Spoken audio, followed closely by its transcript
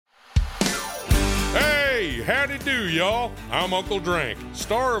Howdy do, y'all. I'm Uncle Drank,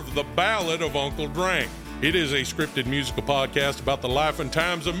 star of The Ballad of Uncle Drank. It is a scripted musical podcast about the life and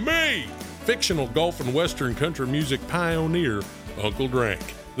times of me, fictional golf and western country music pioneer, Uncle Drank.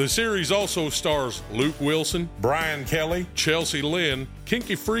 The series also stars Luke Wilson, Brian Kelly, Chelsea Lynn,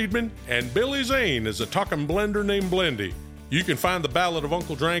 Kinky Friedman, and Billy Zane as a talking blender named Blendy. You can find The Ballad of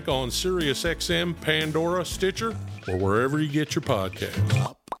Uncle Drank on SiriusXM, Pandora, Stitcher, or wherever you get your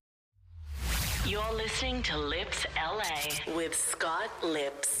podcasts. You're listening to Lips LA with Scott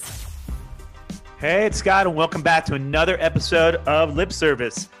Lips. Hey, it's Scott, and welcome back to another episode of Lip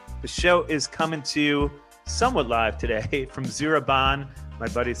Service. The show is coming to you somewhat live today from Zerabon, my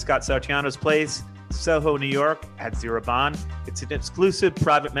buddy Scott Sarciano's place, Soho, New York, at Zerabon. It's an exclusive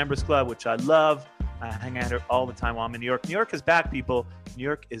private members club, which I love. I hang out here all the time while I'm in New York. New York is back, people. New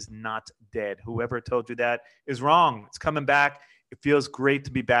York is not dead. Whoever told you that is wrong. It's coming back. It feels great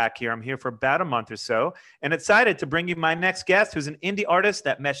to be back here. I'm here for about a month or so, and excited to bring you my next guest, who's an indie artist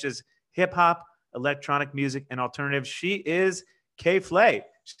that meshes hip-hop, electronic music, and alternative. She is Kay Flay.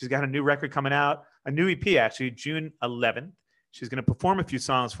 She's got a new record coming out, a new EP, actually, June 11th. She's going to perform a few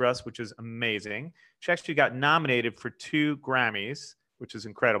songs for us, which is amazing. She actually got nominated for 2 Grammys, which is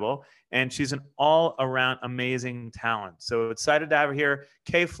incredible. And she's an all-around amazing talent. So excited to have her here.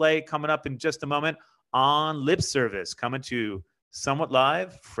 Kay Flay coming up in just a moment on Lip Service, coming to somewhat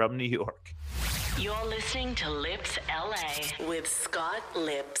live from New York. You're listening to Lips LA with Scott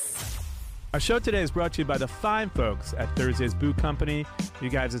Lips. Our show today is brought to you by the fine folks at Thursday's Boot Company. You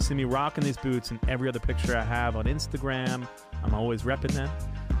guys have seen me rocking these boots in every other picture I have on Instagram. I'm always repping them.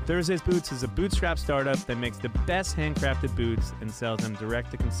 Thursday's Boots is a bootstrap startup that makes the best handcrafted boots and sells them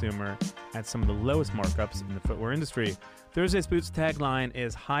direct to consumer at some of the lowest markups in the footwear industry. Thursday's Boots' tagline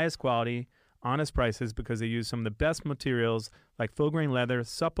is highest quality, honest prices, because they use some of the best materials like full-grain leather,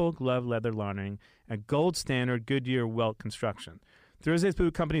 supple glove leather lining, and gold standard Goodyear welt construction. Thursday's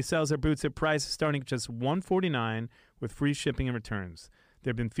Boot Company sells their boots at prices starting at just $149 with free shipping and returns.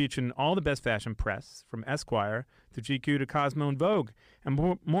 They've been featured in all the best fashion press, from Esquire to GQ to Cosmo and Vogue.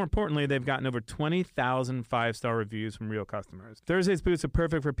 And more importantly, they've gotten over 20,000 five-star reviews from real customers. Thursday's Boots are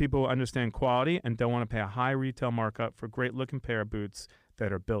perfect for people who understand quality and don't want to pay a high retail markup for a great-looking pair of boots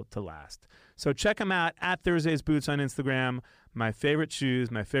that are built to last. So check them out at Thursday's Boots on Instagram. My favorite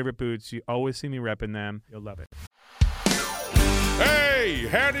shoes, my favorite boots. You always see me repping them. You'll love it. Hey,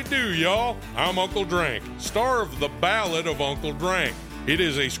 howdy do, y'all. I'm Uncle Drank, star of The Ballad of Uncle Drank. It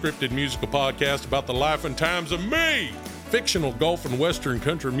is a scripted musical podcast about the life and times of me, fictional golf and western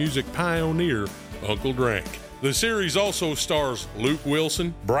country music pioneer, Uncle Drank. The series also stars Luke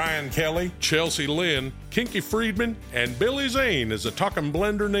Wilson, Brian Kelly, Chelsea Lynn, Kinky Friedman, and Billy Zane as a talking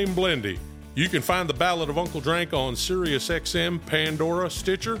blender named Blendy. You can find The Ballad of Uncle Drank on SiriusXM, Pandora,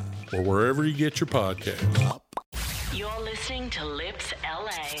 Stitcher, or wherever you get your podcasts. You're listening to Lips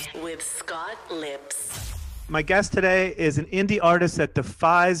LA with Scott Lips. My guest today is an indie artist that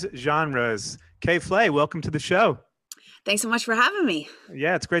defies genres. Kay Flay, welcome to the show. Thanks so much for having me.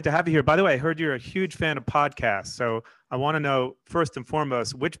 Yeah, it's great to have you here. By the way, I heard you're a huge fan of podcasts. So I want to know, first and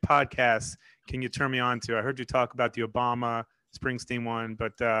foremost, which podcasts can you turn me on to? I heard you talk about the Obama Springsteen one,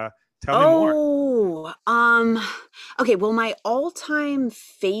 but tell me more. Okay. Well, my all-time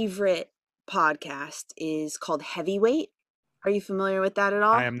favorite podcast is called Heavyweight. Are you familiar with that at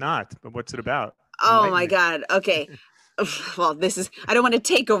all? I am not, but what's it about? Oh my God. Okay. Well, I don't want to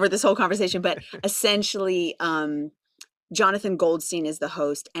take over this whole conversation, but essentially, Jonathan Goldstein is the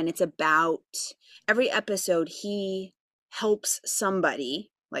host, and it's about every episode he helps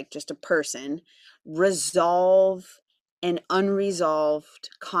somebody, like just a person, resolve an unresolved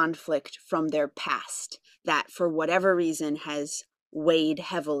conflict from their past that for whatever reason has weighed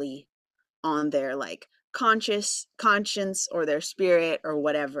heavily on their conscience or their spirit or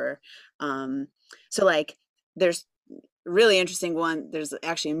whatever. So there's a really interesting one. There's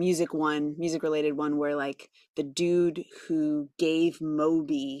actually a music related one where the dude who gave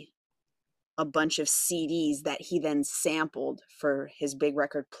Moby a bunch of CDs that he then sampled for his big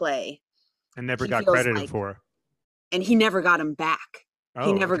record Play and never got credited for. And he never got them back. Oh.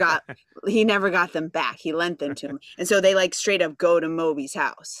 He never got them back. He lent them to him. And so they straight up go to Moby's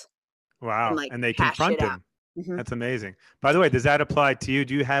house. Wow. And they confront him. Mm-hmm. That's amazing. By the way, does that apply to you?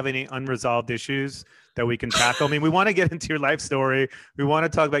 Do you have any unresolved issues that we can tackle? I mean, we want to get into your life story. We want to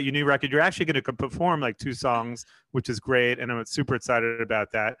talk about your new record. You're actually going to perform 2 songs, which is great. And I'm super excited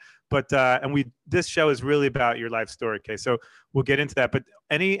about that. But, this show is really about your life story. Okay. So we'll get into that. But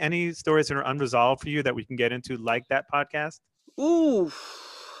any stories that are unresolved for you that we can get into, like that podcast? Ooh.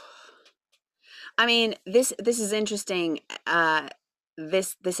 I mean, this is interesting.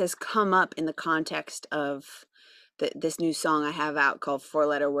 this has come up in the context of this new song I have out called Four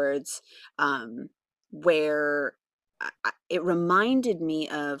Letter Words, where it reminded me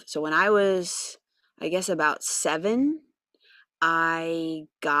of, so when I was, I guess, about 7, I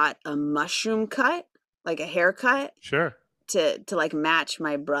got a mushroom cut, like a haircut, Sure. to like match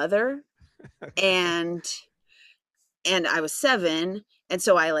my brother, and I was 7, and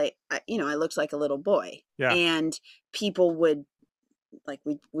so I looked like a little boy, Yeah. and people would like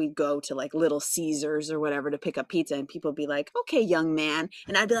we'd go to like Little Caesars or whatever to pick up pizza, and people would be like, "Okay, young man,"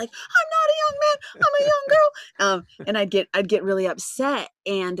 and I'd be like, "I'm not a young man, I'm a young girl," and I'd get really upset.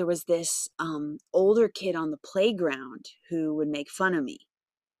 And there was this older kid on the playground who would make fun of me.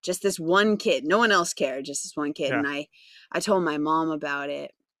 Just this one kid, no one else cared, just this one kid. Yeah. And I told my mom about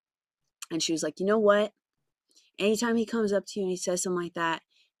it, and she was like, "You know what? Anytime he comes up to you and he says something like that,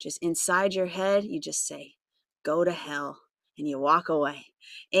 just inside your head, you just say, 'Go to hell,' and you walk away."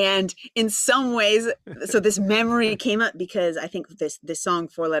 And in some ways, so this memory came up because I think this song,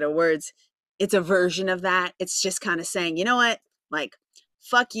 Four Letter Words, it's a version of that. It's just kind of saying, you know what? Like,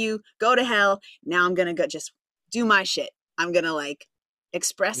 fuck you, go to hell. Now I'm going to go just do my shit. I'm going to like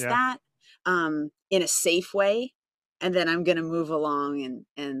express that in a safe way. And then I'm going to move along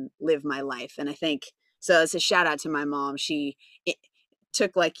and live my life. And I think, so it's a shout out to my mom. It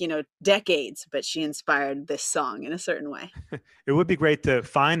took like, decades, but she inspired this song in a certain way. It would be great to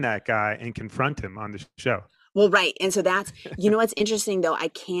find that guy and confront him on the show. Well, right. And so that's, what's interesting though, I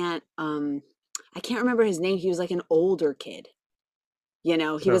can't remember his name. He was like an older kid. He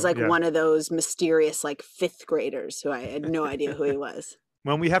was like one of those mysterious like 5th graders who I had no idea who he was.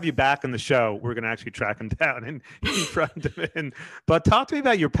 When we have you back on the show, we're going to actually track him down and confront him. But talk to me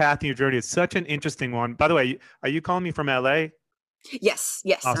about your path and your journey. It's such an interesting one. By the way, are you calling me from LA? Yes.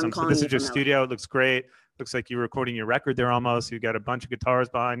 Awesome. I'm So calling this you is your from LA. studio. It looks great. Looks like you're recording your record there almost. You got a bunch of guitars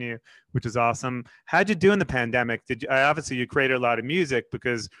behind you, which is awesome. How'd you do in the pandemic? Obviously you created a lot of music,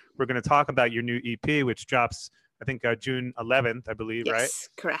 because we're going to talk about your new EP, which drops, I think, June 11th, I believe, right? Yes,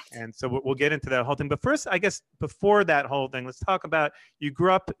 correct. And so we'll get into that whole thing. But first, I guess before that whole thing, let's talk about, you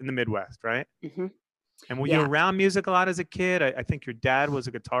grew up in the Midwest, right? Mm-hmm. And were you around music a lot as a kid? I think your dad was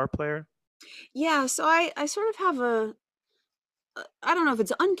a guitar player. Yeah, so I sort of have I don't know if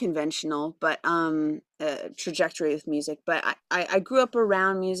it's unconventional, but trajectory with music. But I grew up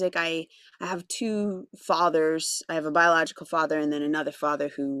around music. I have 2 fathers. I have a biological father and then another father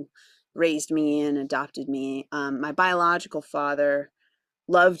who raised me and adopted me. My biological father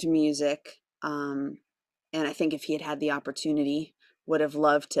loved music, and I think if he had had the opportunity, would have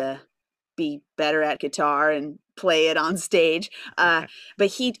loved to be better at guitar and play it on stage. But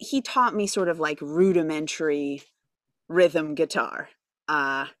he taught me sort of like rudimentary rhythm guitar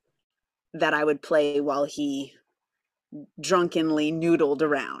that I would play while he drunkenly noodled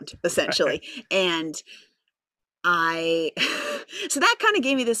around, essentially. And so that kind of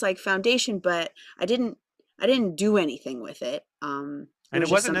gave me this like foundation, but I didn't do anything with it. And it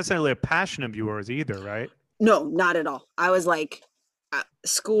wasn't necessarily a passion of yours either, right? No, not at all. I was like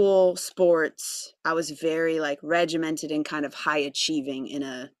school, sports. I was very like regimented and kind of high achieving in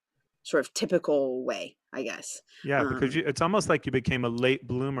a sort of typical way, I guess. Yeah, because it's almost like you became a late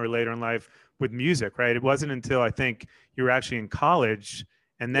bloomer later in life with music, right? It wasn't until I think you were actually in college,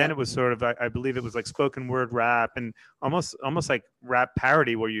 and then it was sort of, I believe it was like spoken word rap and almost like rap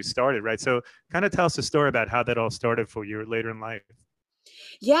parody where you started, right? So kind of tell us the story about how that all started for you later in life.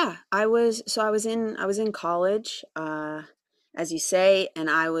 Yeah, I was in college, as you say, and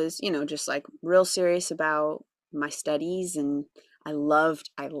I was, just like real serious about my studies, and I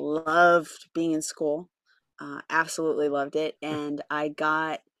loved being in school. Absolutely loved it. And I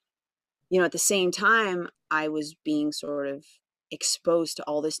got, at the same time, I was being sort of exposed to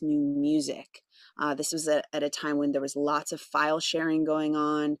all this new music. This was at a time when there was lots of file sharing going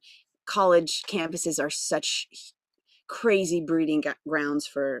on. College campuses are such crazy breeding grounds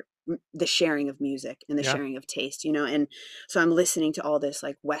for the sharing of music and the sharing of taste, and so I'm listening to all this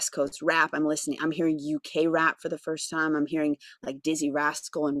like West Coast rap. I'm hearing UK rap for the first time. I'm hearing like Dizzy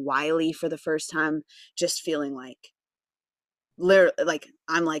Rascal and Wiley for the first time, just feeling like literally like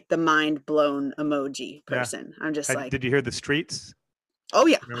I'm like the mind blown emoji person. I'm just like, did you hear The Streets? Oh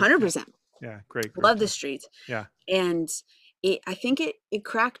yeah, 100%. Yeah, great. Love The Streets. Yeah. And I think it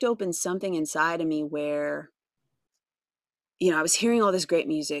cracked open something inside of me where I was hearing all this great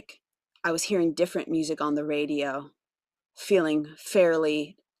music. I was hearing different music on the radio, feeling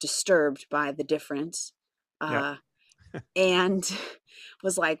fairly disturbed by the difference. And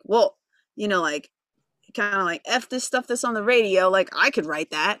was like, well, like kind of like F this stuff that's on the radio. Like I could write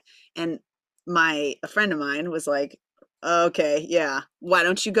that. And a friend of mine was like, okay, yeah, why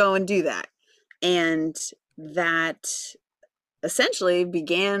don't you go and do that? And that essentially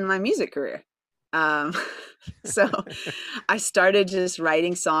began my music career. Um, so I started just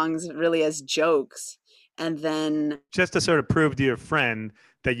writing songs really as jokes. And then, Just to sort of prove to your friend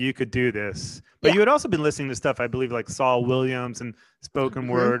that you could do this. But yeah, you had also been listening to stuff, I believe, like Saul Williams and spoken mhm,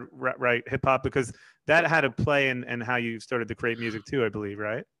 word, right, hip hop, because that had a play in how you started to create music too, I believe,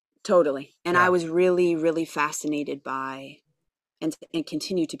 right? totally. And I Yeah. was really, really fascinated by, and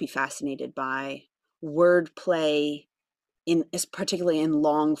continue to be fascinated by wordplay particularly in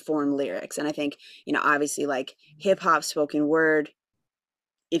long form lyrics. And I think, obviously like hip hop spoken word,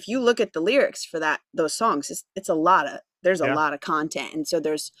 if you look at the lyrics for those songs, it's there's a Yeah. lot of content. And so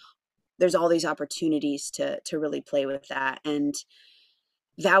there's all these opportunities to really play with that. And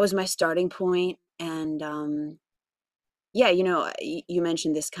that was my starting point. And yeah, you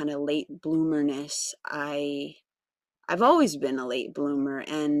mentioned this kind of late bloomerness. I've always been a late bloomer,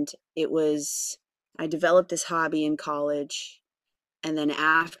 and I developed this hobby in college. And then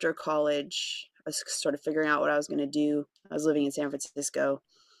after college, I was sort of figuring out what I was going to do. I was living in San Francisco,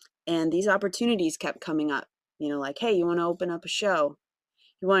 and these opportunities kept coming up, like, hey, you want to open up a show?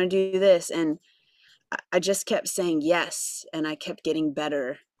 You want to do this? And I just kept saying yes, and I kept getting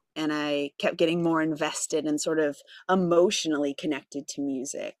better, and I kept getting more invested and sort of emotionally connected to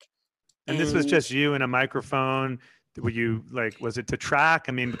music. And this was And just you and a microphone. Were you like, was it to track?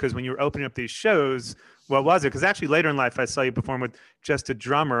 I mean, because when you were opening up these shows, what was it? Because actually later in life, I saw you perform with just a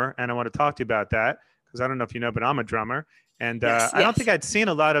drummer, and I want to talk to you about that because I don't know if you know, but I'm a drummer, and yes, I don't think yes. I'd seen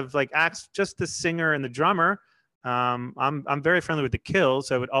a lot of like acts, just the singer and the drummer. I'm very friendly with the Kills,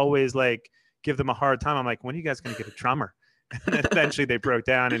 so I would always like give them a hard time. I'm like, when are you guys going to get a drummer? And eventually they broke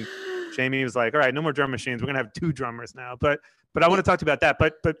down, and Jamie was like, all right, no more drum machines. We're going to have two drummers now. But I want to talk to you about that.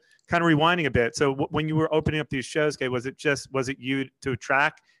 But kind of rewinding a bit. So when you were opening up these shows, Kay, was it you to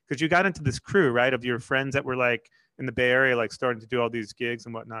track? Because you got into this crew, right, of your friends that were like in the Bay Area, like starting to do all these gigs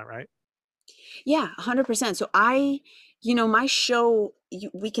and whatnot, right? Yeah, 100%. So my show,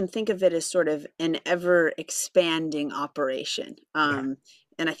 we can think of it as sort of an ever expanding operation. Yeah.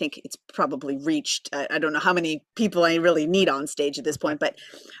 And I think it's probably reached, I don't know how many people I really need on stage at this point, but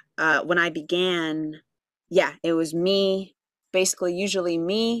when I began, yeah, it was me, basically, usually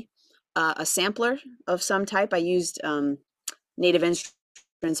me, a sampler of some type. I used Native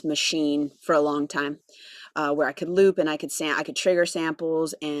Instruments Machine for a long time, where I could loop and I could trigger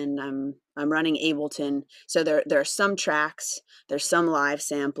samples, and I'm running Ableton. So there are some tracks, there's some live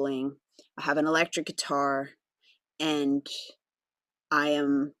sampling. I have an electric guitar, and I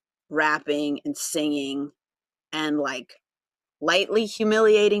am rapping and singing and like lightly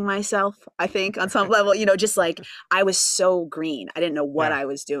humiliating myself, I think, on some level, just like I was so green. I didn't know what Yeah. I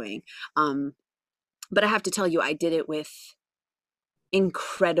was doing. Um, but I have to tell you, I did it with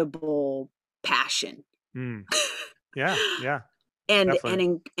incredible passion Mm. Yeah. Yeah. and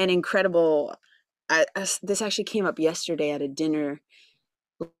Definitely. incredible. This actually came up yesterday at a dinner,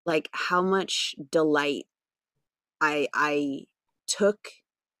 like how much delight I took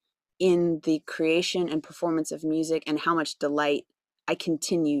in the creation and performance of music, and how much delight I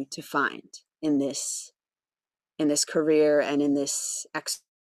continue to find in this career and in this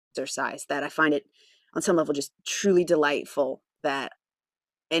exercise, that I find it on some level just truly delightful that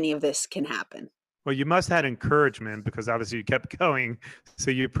any of this can happen. Well, you must have had encouragement because obviously you kept going. So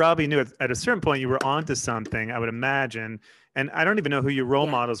you probably knew at a certain point you were onto something, I would imagine. And I don't even know who your role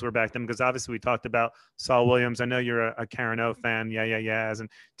Yeah. models were back then because obviously we talked about Saul Williams. I know you're a Karen O fan. Yeah, yeah, yeah. And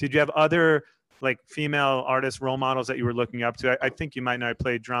did you have other like female artist role models that you were looking up to? I think you might know I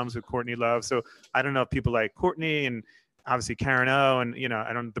played drums with Courtney Love. So I don't know if people like Courtney and obviously Karen O and,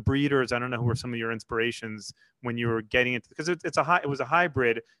 I don't the Breeders. I don't know who were some of your inspirations when you were getting into, because it was a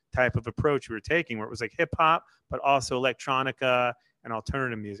hybrid type of approach you were taking where it was like hip hop, but also electronica and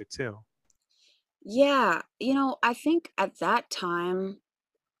alternative music too. Yeah. I think at that time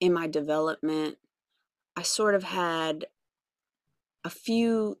in my development, I sort of had a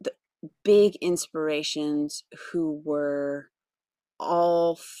few big inspirations who were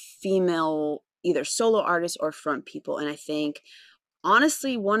all female, either solo artists or front people. And I think,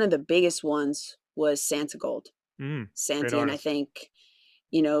 honestly, one of the biggest ones was Santa Gold. Great Santi, and I artist. think,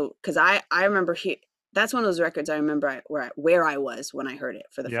 because I remember that's one of those records I remember where I was when I heard it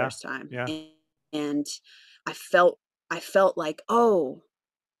for the Yeah. first time. Yeah. And I felt like, oh,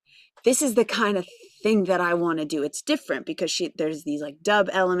 this is the kind of thing that I want to do. It's different because there's these like dub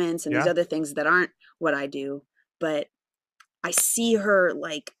elements and these Yeah. other things that aren't what I do, but I see her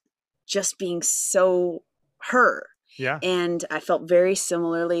like just being so her. Yeah. And I felt very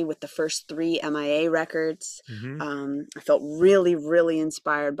similarly with the first 3 MIA records. Hmm. I felt really, really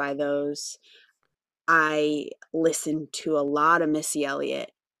inspired by those. I listened to a lot of Missy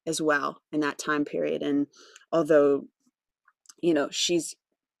Elliott as well in that time period. And although, she's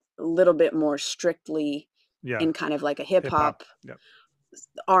a little bit more strictly Yeah. in kind of like a hip Hip hop. hop, Yep.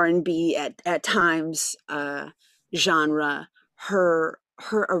 R&B at times genre, her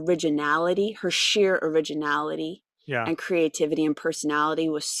originality, her sheer originality Yeah. and creativity and personality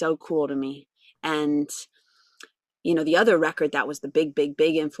was so cool to me. And the other record that was the big, big,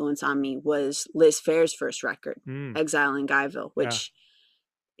 big influence on me was Liz Phair's first record, Mm. Exile in Guyville, Yeah. which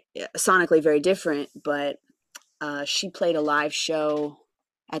sonically very different, but she played a live show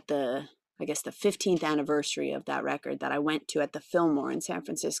at the 15th anniversary of that record that I went to at the Fillmore in San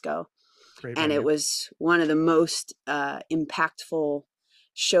Francisco. Great And it venue. was one of the most impactful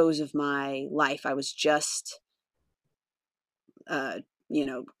shows of my life. I was just,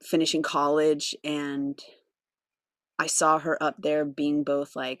 finishing college, and I saw her up there being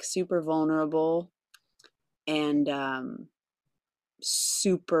both like super vulnerable and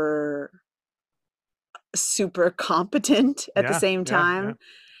super, super competent at the Yeah. same Yeah. Yeah. time.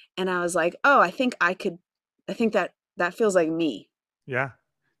 And I was like, oh, I think that feels like me. Yeah.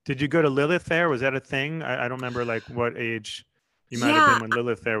 Did you go to Lilith Fair? Was that a thing? I don't remember like what age you might have Yeah, been when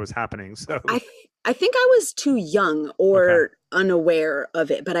Lilith Fair was happening. So I think I was too young okay. or unaware of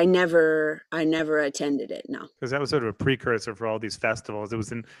it, but I never attended it. No. Because that was sort of a precursor for all these festivals. It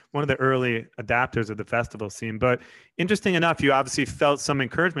was in one of the early adapters of the festival scene. But interesting enough, you obviously felt some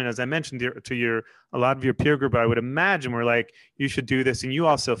encouragement, as I mentioned to a lot of your peer group. I would imagine were like, you should do this, and you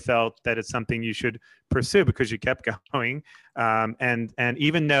also felt that it's something you should pursue because you kept going. And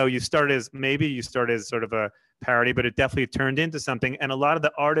even though you started as sort of a parody, but it definitely turned into something. And a lot of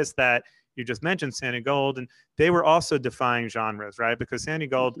the artists that you just mentioned, Sandy Gold, and they were also defying genres, right? Because Sandy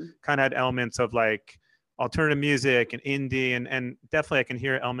Gold Mm-hmm. kind of had elements of like alternative music and indie, and definitely I can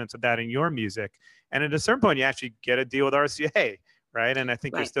hear elements of that in your music. And at a certain point, you actually get a deal with RCA, right? And I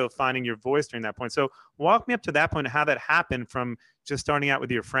think you're Right. still finding your voice during that point. So walk me up to that point, how that happened from just starting out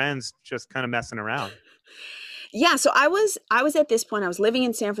with your friends, just kind of messing around. Yeah, so I was at this point, I was living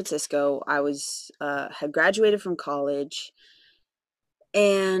in San Francisco. I was had graduated from college,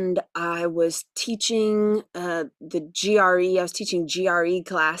 and I was teaching the GRE. I was teaching GRE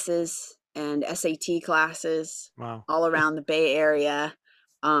classes and SAT classes Wow. all around the Bay Area.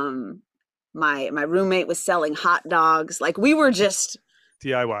 Um, my roommate was selling hot dogs. Like we were just,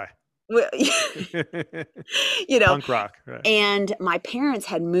 DIY. you know, Punk rock. Right. and my parents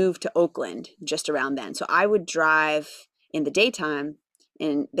had moved to Oakland just around then. So I would drive in the daytime,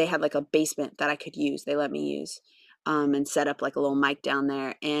 and they had like a basement that I could use. They let me use, and set up like a little mic down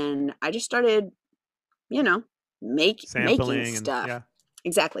there. And I just started, making Sampling and stuff. yeah.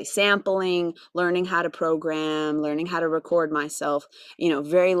 Exactly. Sampling, learning how to program, learning how to record myself.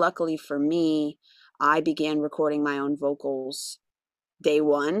 Very luckily for me, I began recording my own vocals day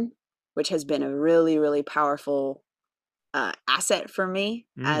one, which has been a really, really powerful asset for me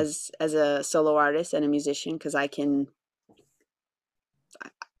Mm. as a solo artist and a musician, because I can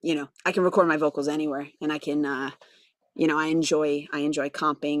record my vocals anywhere, and I can I enjoy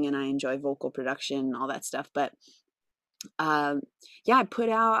comping, and I enjoy vocal production, all that stuff. But I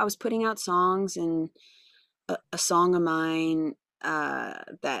was putting out songs, and a song of mine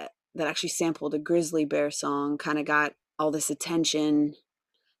that actually sampled a Grizzly Bear song kind of got all this attention.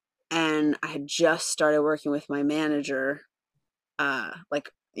 And I had just started working with my manager, I'm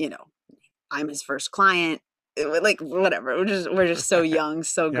his first client, like whatever. We're just so young,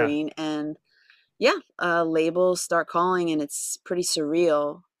 so Yeah. green, and labels start calling, and it's pretty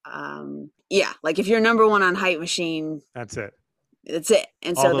surreal. Like if you're number one on Hype Machine, That's it. that's it.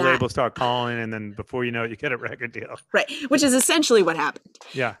 And All so the that, labels start calling, and then before you know it, you get a record deal. right, which is essentially what happened.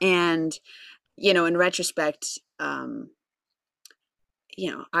 Yeah. And in retrospect, I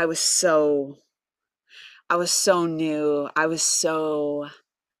was so new. I was so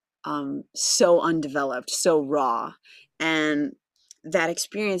undeveloped, so raw. And that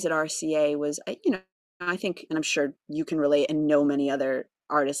experience at RCA was, I think, and I'm sure you can relate and know many other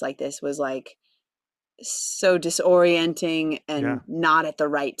artists like this, was like so disorienting and Yeah. not at the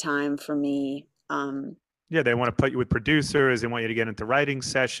right time for me. Yeah, they want to put you with producers. They want you to get into writing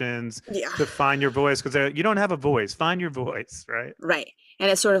sessions Yeah. to find your voice because you don't have a voice. Find your voice, right? Right.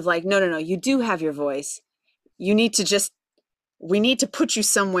 And it's sort of like, no, you do have your voice. You need to we need to put you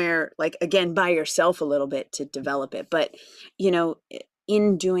somewhere, like, again, by yourself a little bit to develop it. But,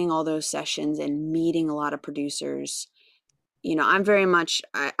 in doing all those sessions and meeting a lot of producers, I'm very much,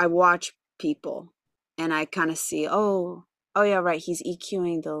 I watch people and I kind of see, oh yeah, right. He's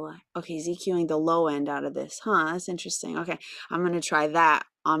EQing he's EQing the low end out of this. Huh, that's interesting. Okay, I'm gonna try that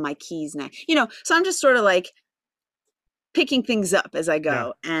on my keys next. So I'm just sort of like picking things up as I Yeah.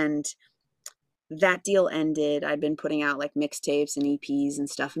 go. And that deal ended. I'd been putting out like mixtapes and EPs and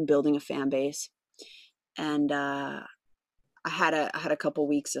stuff and building a fan base. And I had a couple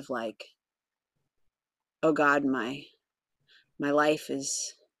weeks of like, oh God, my life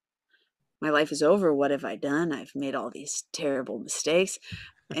is over. What have I done? I've made all these terrible mistakes.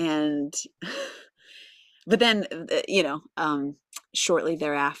 And but then shortly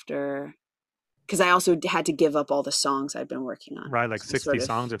thereafter, because I also had to give up all the songs I'd been working on. Right, like So 60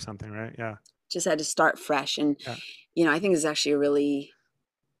 songs or something, right? Yeah. just had to start fresh. And Yeah. I think it's actually a really,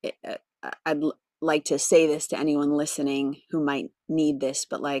 I'd like to say this to anyone listening who might need this,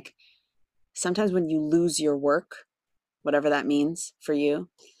 but like sometimes when you lose your work, whatever that means for you,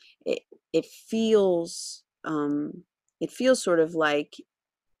 it feels sort of like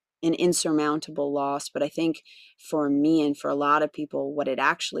an insurmountable loss. But I think for me and for a lot of people, what it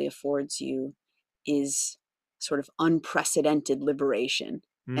actually affords you is sort of unprecedented liberation.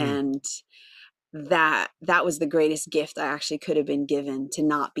 And that was the greatest gift I actually could have been given, to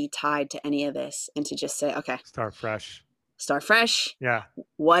not be tied to any of this and to just say, okay, Start fresh. Yeah.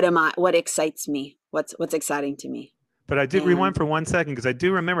 What excites me? What's exciting to me? But I did rewind for 1 second, because I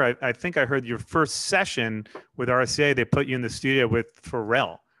do remember, I think I heard your first session with RCA, they put you in the studio with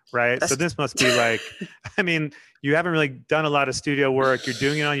Pharrell, right? So this must be like, I mean, you haven't really done a lot of studio work. You're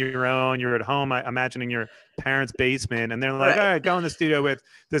doing it on your own. You're at home, imagining your parents' basement, and they're like, all right, go in the studio with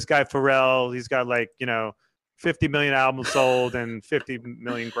this guy, Pharrell. He's got like, 50 million albums sold and 50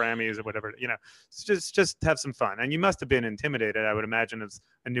 million Grammys or whatever, just have some fun. And you must have been intimidated, I would imagine, as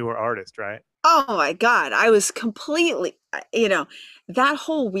a newer artist, right? Oh my God. I was completely, that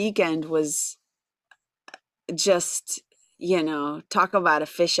whole weekend was just, talk about a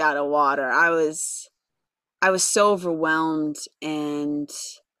fish out of water. I was so overwhelmed. And,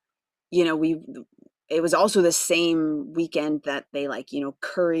 it was also the same weekend that they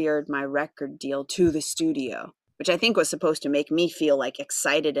couriered my record deal to the studio, which I think was supposed to make me feel like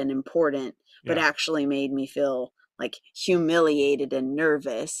excited and important, but actually made me feel like humiliated and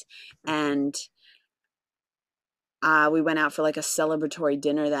nervous. And we went out for like a celebratory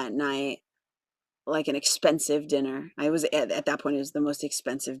dinner that night, like an expensive dinner. I was at that point, it was the most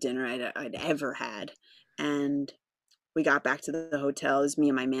expensive dinner I'd ever had. And we got back to the hotel. It was me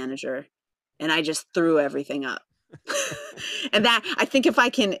and my manager, and I just threw everything up. And that, I think if I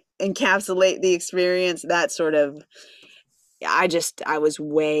can encapsulate the experience, that sort of, I was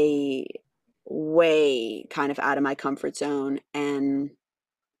way kind of out of my comfort zone. And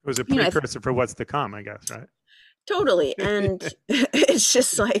it was a precursor for what's to come, I guess, right? Totally. And it's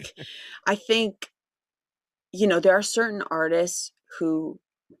just like, I think, there are certain artists who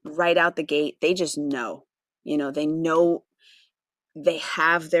right out the gate, they just know, they know, they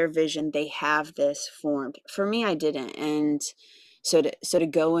have their vision, they have this formed. For me, I didn't. And so to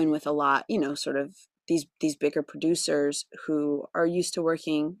go in with a lot, sort of these bigger producers who are used to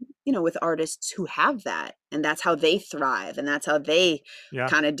working, with artists who have that, and that's how they thrive, and that's how they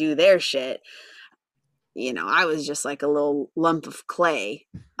kind of do their shit. I was just like a little lump of clay.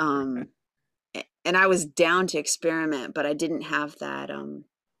 And I was down to experiment, but I didn't have that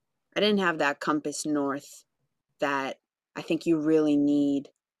compass north that I think you really need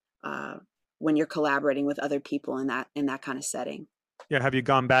when you're collaborating with other people in that kind of setting. Yeah. Have you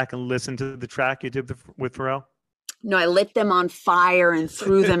gone back and listened to the track you did with Pharrell? No, I lit them on fire and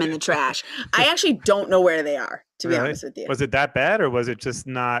threw them in the trash. I actually don't know where they are, to be honest with you. Was it that bad, or was it just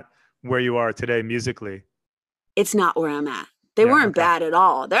not where you are today musically? It's not where I'm at. They weren't bad at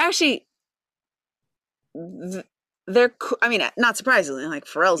all. They're actually, they're cool. I mean, not surprisingly, like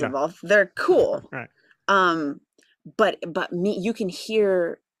Pharrell's involved. They're cool. Right. But me, you can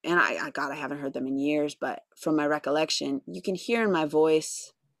hear, and I haven't heard them in years, but from my recollection, you can hear in my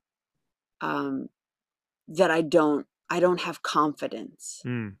voice, that I don't have confidence,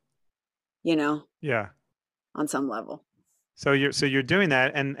 Yeah. on some level. So you're doing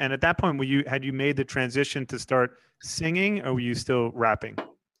that. And at that point, had you made the transition to start singing, or were you still rapping?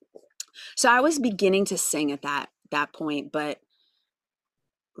 So I was beginning to sing at that point, but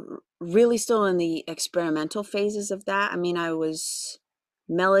really still in the experimental phases of that. I mean,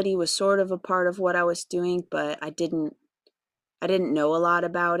 melody was sort of a part of what I was doing, but I didn't know a lot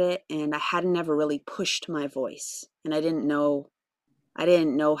about it, and I hadn't ever really pushed my voice, and I didn't know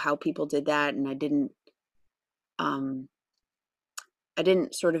how people did that, and I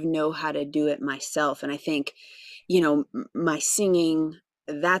didn't sort of know how to do it myself. And I think, my singing,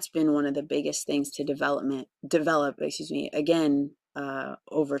 that's been one of the biggest things to develop, again,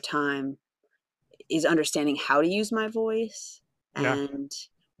 over time, is understanding how to use my voice Yeah. and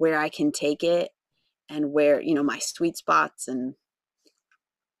where I can take it, and where, my sweet spots and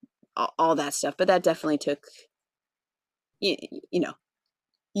all that stuff. But that definitely took,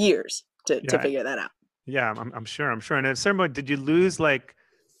 years to Yeah. figure that out. Yeah, I'm sure. And at some point, did you lose like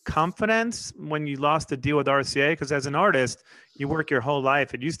confidence when you lost the deal with RCA? Because as an artist, you work your whole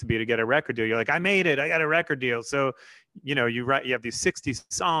life. It used to be to get a record deal. You're like, I made it. I got a record deal. So, you write. You have these 60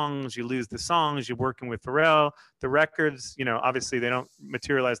 songs. You lose the songs. You're working with Pharrell. The records, obviously they don't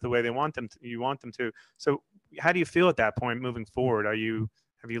materialize the way they want them. You want them to. So, how do you feel at that point moving forward?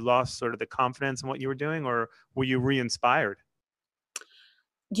 Have you lost sort of the confidence in what you were doing, or were you re-inspired?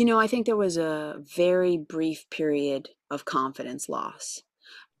 I think there was a very brief period of confidence loss.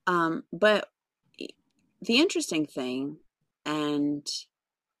 But the interesting thing, and,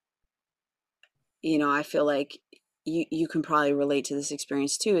 I feel like you can probably relate to this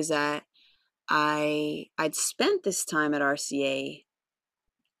experience too, is that I'd spent this time at RCA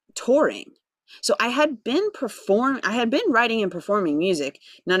touring. So I had been writing and performing music.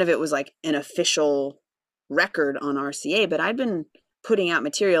 None of it was like an official record on RCA, but I'd been putting out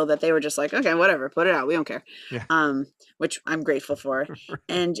material that they were just like, okay, whatever, put it out. We don't care. Yeah. Which I'm grateful for.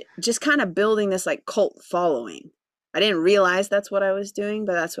 And just kind of building this like cult following. I didn't realize that's what I was doing,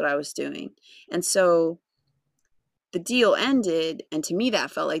 but that's what I was doing. And so the deal ended, and to me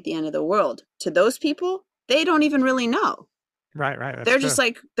that felt like the end of the world. To those people, they don't even really know. Right. They're just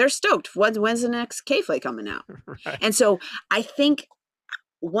like, they're stoked. When's the next K-Flay coming out? Right. And so I think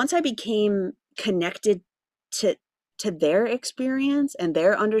once I became connected to their experience and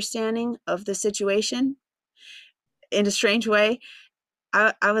their understanding of the situation in a strange way,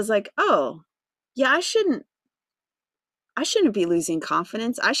 I was like, oh, yeah, I shouldn't be losing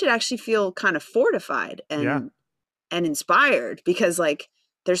confidence. I should actually feel kind of fortified and inspired, because like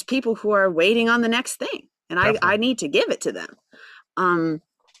there's people who are waiting on the next thing, and I need to give it to them.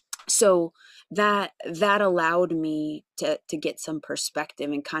 So that allowed me to get some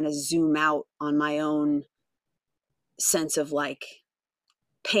perspective and kind of zoom out on my own sense of like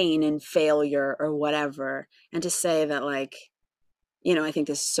pain and failure or whatever, and to say that like, I think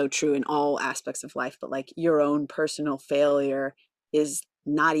this is so true in all aspects of life, but like your own personal failure is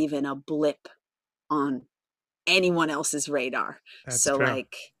not even a blip on anyone else's radar. That's so true.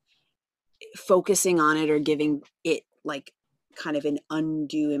 Like focusing on it or giving it like kind of an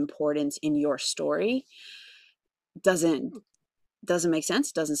undue importance in your story doesn't make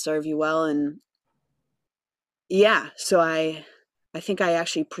sense, doesn't serve you well. And yeah, so I think I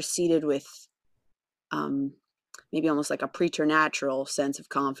actually proceeded with maybe almost like a preternatural sense of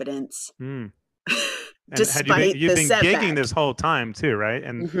confidence. Despite you've been setback. gigging this whole time too, right?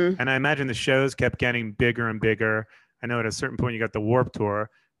 And Mhm. and I imagine the shows kept getting bigger and bigger. I know at a certain point you got the Warped Tour,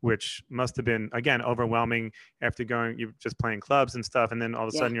 which must have been again overwhelming after you're just playing clubs and stuff, and then all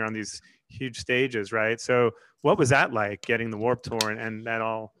of a sudden you're on these huge stages, right? So what was that like, getting the Warped Tour and that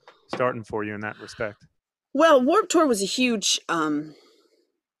all starting for you in that respect? Well, Warped Tour was a huge, for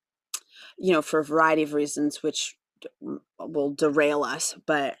a variety of reasons, which will derail us.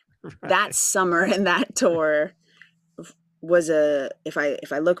 But that summer and that tour was if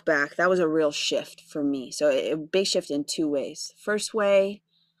I look back, that was a real shift for me. So a big shift in two ways. First way,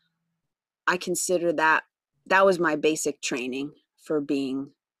 I consider that was my basic training for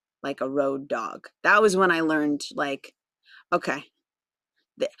being like a road dog. That was when I learned like, okay,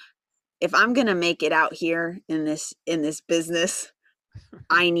 if I'm going to make it out here in this business,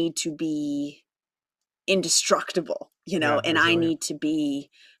 I need to be indestructible, and resilient. I need to be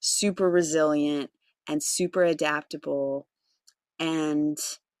super resilient and super adaptable. And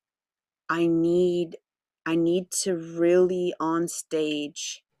I need to really on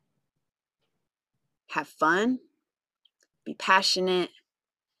stage have fun, be passionate,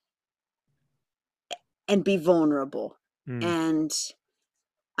 and be vulnerable. And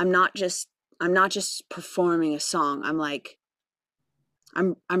I'm not just performing a song. I'm like,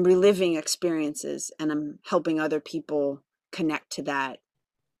 I'm reliving experiences, and I'm helping other people connect to that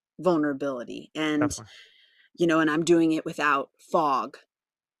vulnerability. And, Definitely. And I'm doing it without fog,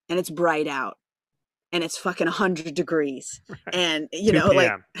 and it's bright out, and it's fucking 100 degrees. Right. And,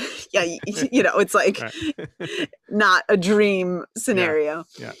 like, yeah, it's like not a dream scenario.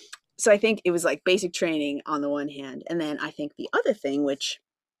 Yeah. So I think it was like basic training on the one hand. And then I think the other thing, which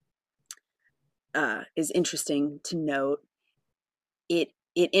is interesting to note, it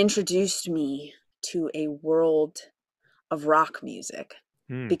introduced me to a world of rock music,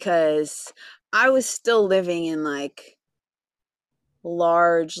 because I was still living in like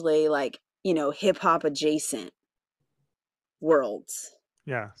largely like, hip hop adjacent worlds.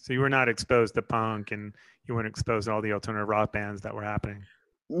 Yeah. So you were not exposed to punk, and you weren't exposed to all the alternative rock bands that were happening.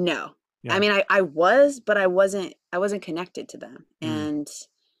 No. Yeah. I mean, I was, but I wasn't connected to them. Mm. And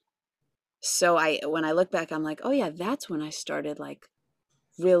so when I look back, I'm like, oh yeah, that's when I started like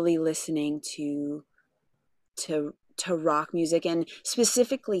really listening to rock music, and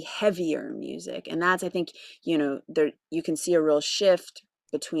specifically heavier music. And that's, I think, there you can see a real shift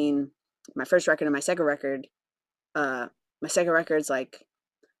between my first record and my second record. My second record's like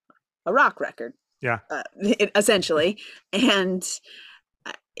a rock record. Yeah. Essentially. And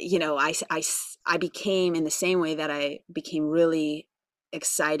I became, in the same way that I became really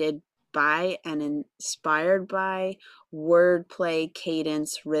excited by and inspired by wordplay,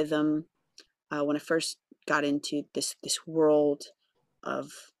 cadence, rhythm, when I first got into this world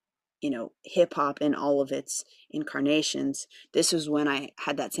of hip hop in all of its incarnations. This was when I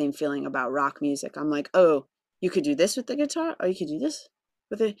had that same feeling about rock music. I'm like, oh, you could do this with the guitar, or you could do this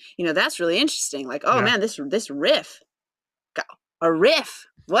with it. That's really interesting. Like, oh man, this riff, a riff.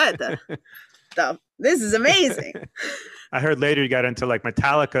 What the this is amazing. I heard later you got into like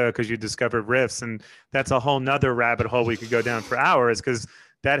Metallica because you discovered riffs, and that's a whole nother rabbit hole we could go down for hours, because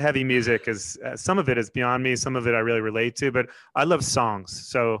that heavy music is some of it is beyond me. Some of it I really relate to, but I love songs.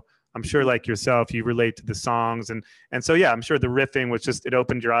 So I'm sure, like yourself, you relate to the songs. And so, yeah, I'm sure the riffing was just, it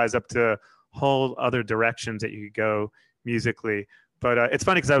opened your eyes up to whole other directions that you could go musically. But it's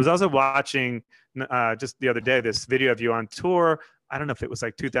funny because I was also watching just the other day this video of you on tour. I don't know if it was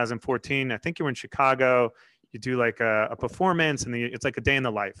like 2014. I think you were in Chicago. You do like a performance, and it's like a day in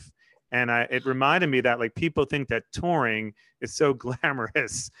the life. And it reminded me that like people think that touring is so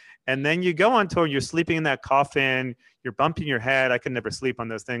glamorous. And then you go on tour, you're sleeping in that coffin, you're bumping your head. I could never sleep on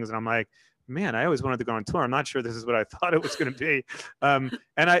those things. And I'm like, man, I always wanted to go on tour. I'm not sure this is what I thought it was going to be. And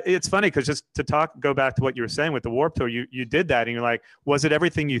it's funny because just to go back to what you were saying with the Warped Tour, you did that, and you're like, was it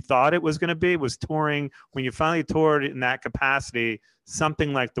everything you thought it was going to be? Was touring, when you finally toured in that capacity,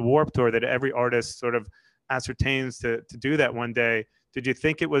 something like the Warped Tour that every artist sort of ascertains to do that one day? Did you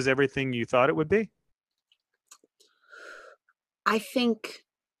think it was everything you thought it would be? I think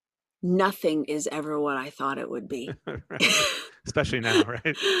nothing is ever what I thought it would be. Right. Especially now,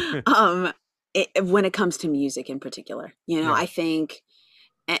 right? When it comes to music in particular, Yeah. I think,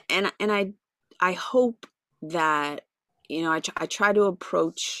 and I hope that, I try to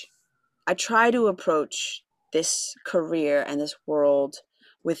approach this career and this world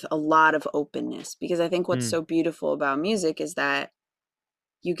with a lot of openness, because I think what's so beautiful about music is that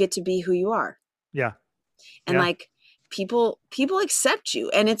you get to be who you are. Yeah. And Yeah. like people accept you.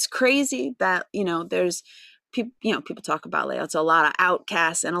 And it's crazy that, there's people, people talk about like, it's a lot of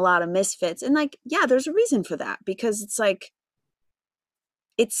outcasts and a lot of misfits. And like, yeah, there's a reason for that, because it's like,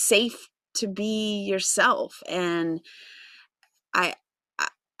 it's safe to be yourself. And I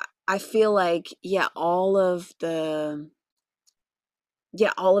feel like, all of the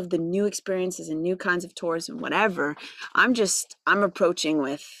new experiences and new kinds of tours and whatever, I'm approaching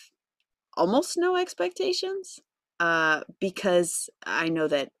with almost no expectations, because I know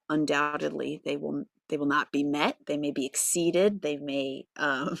that undoubtedly they will not be met. They may be exceeded. They may,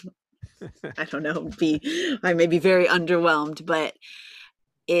 I don't know, I may be very underwhelmed, but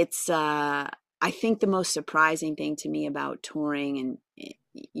it's, I think the most surprising thing to me about touring, and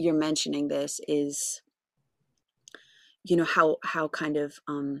you're mentioning this, is, how kind of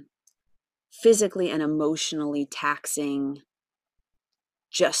physically and emotionally taxing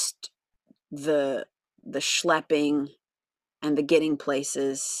just the schlepping and the getting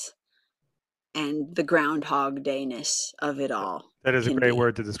places and the Groundhog Day-ness of it all. That is a can great be.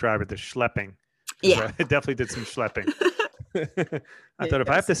 word to describe it, the schlepping. Yeah. It definitely did some schlepping. I It thought if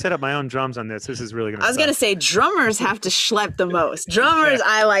I have does. to set up my own drums on this is really going to I was going to say drummers have to schlep the most. Drummers,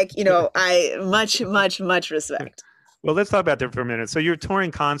 I like, I much respect. Well, let's talk about that for a minute. So you're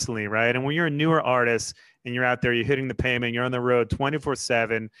touring constantly, right? And when you're a newer artist and you're out there, you're hitting the pavement, you're on the road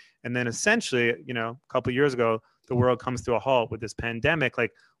 24/7. And then essentially, a couple of years ago, the world comes to a halt with this pandemic.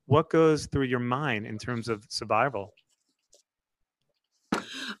 Like, what goes through your mind in terms of survival?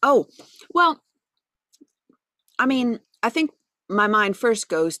 Oh, well, I mean, I think my mind first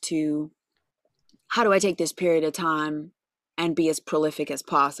goes to, how do I take this period of time and be as prolific as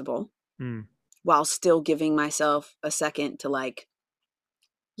possible, while still giving myself a second to like,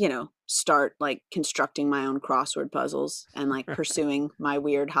 start like constructing my own crossword puzzles and like pursuing my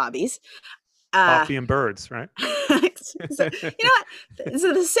weird hobbies. Coffee and birds, right? So, so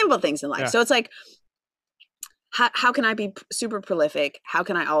the simple things in life. Yeah. So it's like, how can I be super prolific? How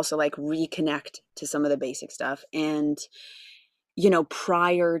can I also like reconnect to some of the basic stuff? And,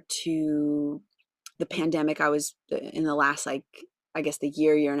 prior to the pandemic, I was in the last, like, I guess the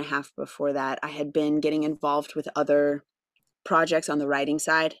year and a half before that, I had been getting involved with other projects on the writing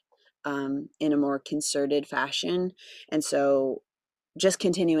side, in a more concerted fashion. And so just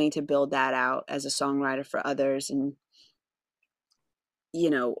continuing to build that out as a songwriter for others. And,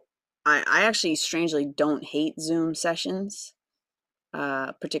 I actually strangely don't hate Zoom sessions,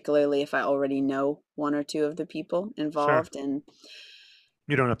 particularly if I already know one or two of the people Sure. involved. And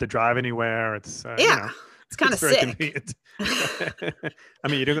You don't have to drive anywhere. It's, yeah, it's kind it's of very sick. convenient. I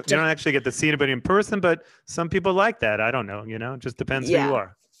mean, you Ju- don't actually get to see anybody in person, but some people like that. I don't know, it just depends who you yeah,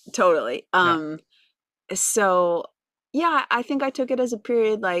 are. totally. Yeah. So yeah, I think I took it as a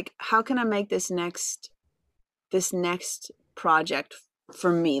period, like, how can I make this next project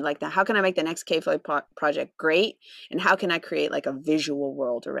for me, like, that? How can I make the next K-Floyd project great? And how can I create like a visual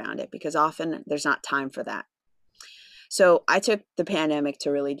world around it? Because often there's not time for that. So I took the pandemic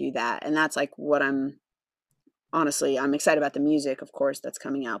to really do that. And that's like what I'm excited about the music, of course, that's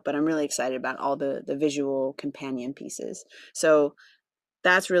coming out, but I'm really excited about all the visual companion pieces. So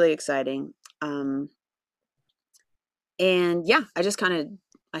that's really exciting. And yeah, I just kind of,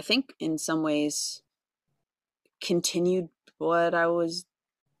 I think in some ways continued what I was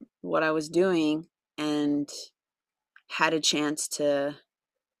doing, and had a chance to,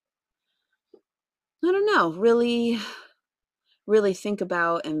 I don't know, really think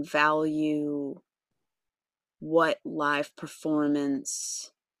about and value what live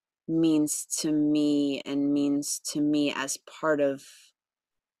performance means to me, and means to me as part of,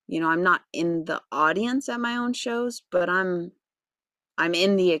 I'm not in the audience at my own shows, but I'm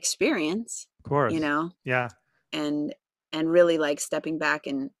in the experience, Of course. Yeah. and really like stepping back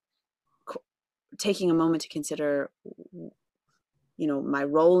and taking a moment to consider, my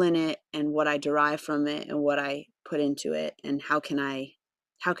role in it, and what I derive from it, and what I put into it, and how can I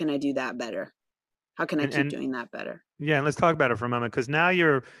do that better? How can I keep And doing that better? yeah, and let's talk about it for a moment, because now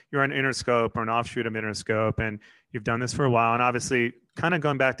you're on Interscope, or an offshoot of Interscope, and you've done this for a while. And obviously, kind of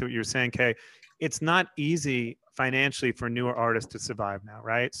going back to what you were saying, Kay, it's not easy financially for newer artists to survive now,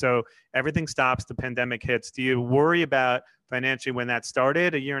 right? So everything stops, the pandemic hits. Do you worry about financially when that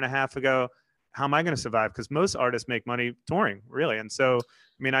started a year and a half ago? How am I going to survive? Because most artists make money touring, really. And so,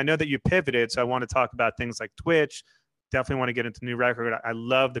 I mean, I know that you pivoted, so I want to talk about things like Twitch. Definitely want to get into new record. I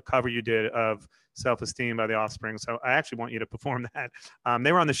love the cover you did of Self-Esteem by The Offspring. So I actually want you to perform that.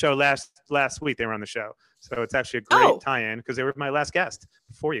 They were on the show last week. They were on the show. So it's actually a great Oh, tie-in, because they were my last guest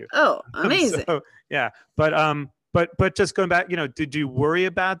before you. amazing. So yeah, but just going back, did you worry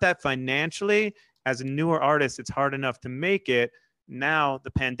about that financially? As a newer artist, it's hard enough to make it. Now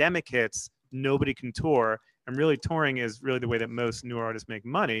the pandemic hits, nobody can tour, and really touring is really the way that most newer artists make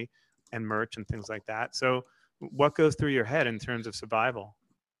money, and merch and things like that. So what goes through your head in terms of survival?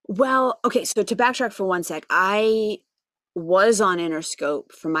 Well, okay, so to backtrack for one sec, I was on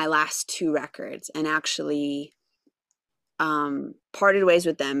Interscope for my last two records, and actually parted ways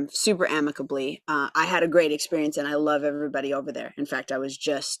with them super amicably. I had a great experience, and I love everybody over there. In fact, I was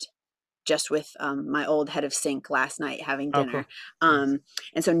just with my old head of sync last night having Oh, cool. dinner. Nice.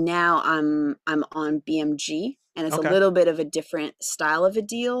 And so now I'm on BMG, and it's a Okay. little bit of a different style of a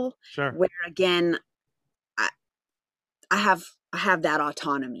deal, Sure. where again, I, I have that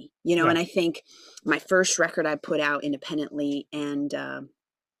autonomy, Yeah. and I think my first record I put out independently, and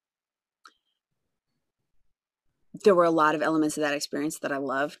there were a lot of elements of that experience that I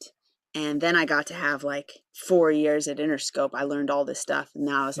loved. And then I got to have like 4 years at Interscope. I learned all this stuff, and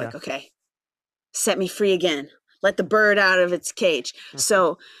now I was Yeah. like, okay, set me free again. Let the bird out of its cage.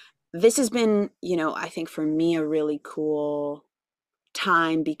 So this has been, I think for me, a really cool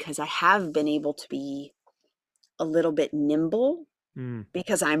time, because I have been able to be a little bit nimble, Mm.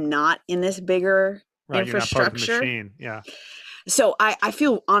 because I'm not in this bigger Right. You're not part of the infrastructure. machine. Yeah. So I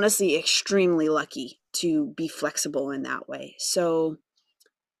feel honestly extremely lucky to be flexible in that way. So,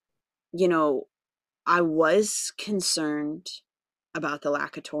 I was concerned about the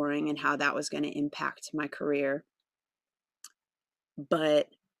lack of touring and how that was going to impact my career. But,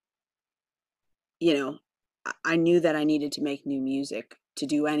 I knew that I needed to make new music to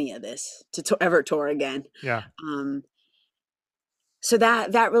do any of this, to ever tour again. Yeah. So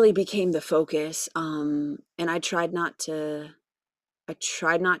that really became the focus. And I tried not to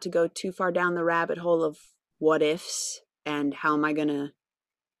go too far down the rabbit hole of what ifs, and how am I going to,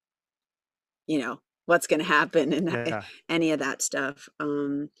 what's going to happen, and Yeah. any of that stuff.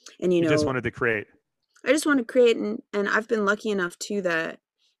 And, You just wanted to create. I just want to create, and I've been lucky enough too that,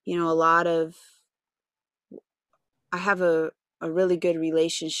 a lot of, I have a really good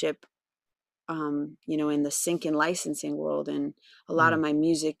relationship in the sync and licensing world, and a lot of my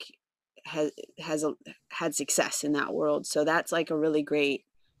music has had success in that world. So that's like a really great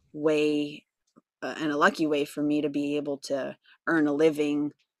way and a lucky way for me to be able to earn a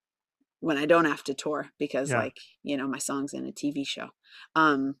living when I don't have to tour, because my song's in a TV show.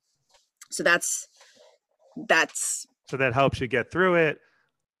 So that's so that helps you get through it.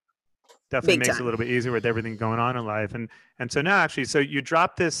 Definitely makes it a little bit easier with everything going on in life. And so now actually, so you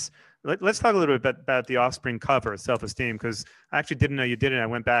dropped this, let's talk a little bit about the Offspring cover, Self-Esteem, because I actually didn't know you did it. I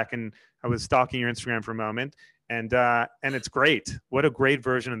went back and I was stalking your Instagram for a moment, and it's great. What a great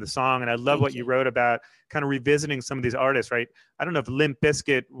version of the song. And I love what you wrote about kind of revisiting some of these artists, right? I don't know if Limp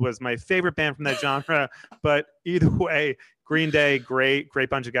Bizkit was my favorite band from that genre, but either way, Green Day, great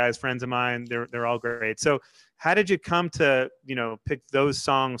bunch of guys, friends of mine. They're all great. So how did you come to, pick those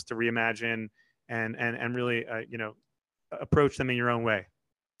songs to reimagine and really, approach them in your own way?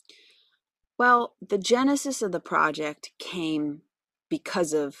 Well, the genesis of the project came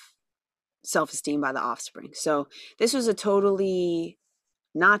because of Self-Esteem by the Offspring. So this was a totally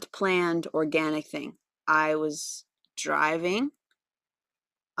not planned, organic thing. I was driving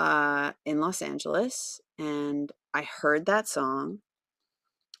in Los Angeles, and I heard that song,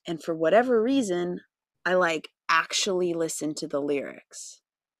 and for whatever reason, I actually listened to the lyrics.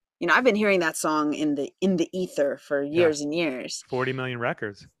 I've been hearing that song in the ether for years and years. 40 million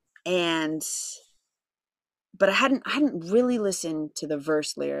records. But I hadn't really listened to the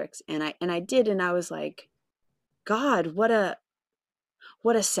verse lyrics, and I did, and I was like, God, what a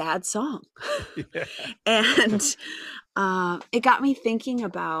sad song. Yeah. And it got me thinking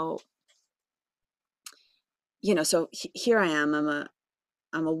about, so here I am.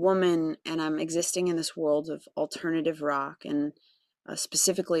 I'm a woman, and I'm existing in this world of alternative rock, and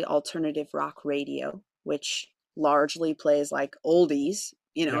specifically alternative rock radio, which largely plays like oldies,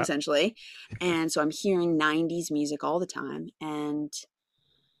 essentially. And so I'm hearing 90s music all the time. And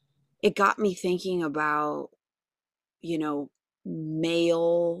it got me thinking about,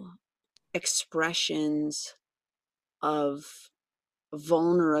 male expressions of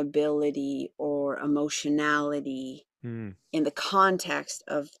vulnerability or emotionality in the context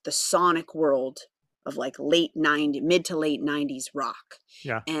of the sonic world of like mid to late 90s rock.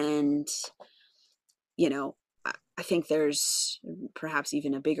 Yeah. And, I think there's perhaps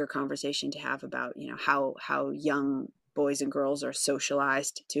even a bigger conversation to have about, how young boys and girls are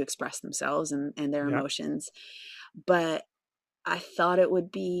socialized to express themselves and their emotions. But I just thought it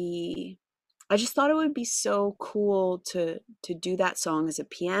would be so cool to do that song as a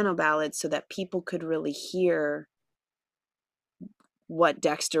piano ballad so that people could really hear what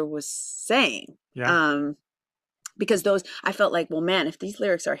Dexter was saying. Yeah. Because I felt like, well, man, if these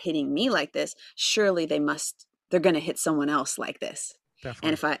lyrics are hitting me like this, surely they're going to hit someone else like this.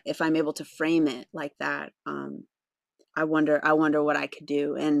 Definitely. And if I'm able to frame it like that, I wonder what I could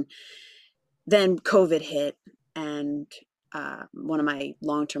do. And then COVID hit, and one of my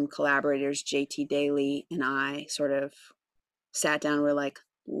long-term collaborators, JT Daly, and I sort of sat down. We're like,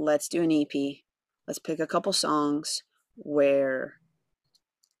 let's do an EP. Let's pick a couple songs where,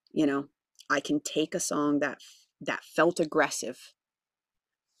 I can take a song that felt aggressive,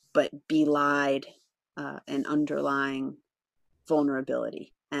 but belied an underlying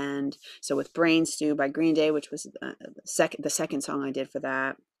vulnerability. And so with Brain Stew by Green Day, which was the second song I did for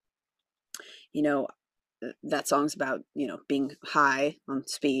that, that song's about, being high on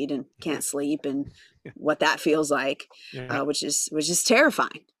speed and can't sleep and what that feels like, which is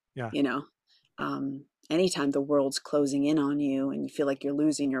terrifying. Yeah. Anytime the world's closing in on you and you feel like you're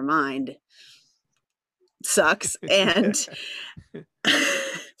losing your mind, sucks. And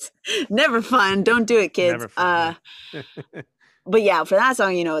never fun. Don't do it, kids. Never fun, But yeah, for that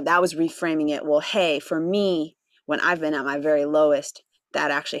song, that was reframing it. Well, hey, for me, when I've been at my very lowest,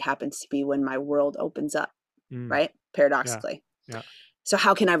 that actually happens to be when my world opens up, right? Paradoxically. Yeah. So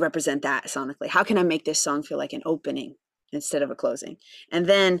how can I represent that sonically? How can I make this song feel like an opening instead of a closing? And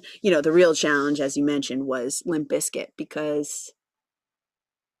then, the real challenge, as you mentioned, was Limp Bizkit, because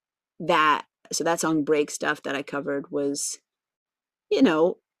that song Break Stuff that I covered was,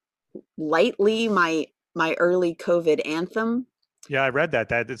 lightly my early COVID anthem. Yeah, I read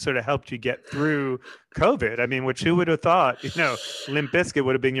that it sort of helped you get through COVID. I mean, which who would have thought, Limp Bizkit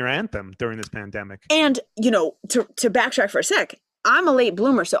would have been your anthem during this pandemic. And, to backtrack for a sec, I'm a late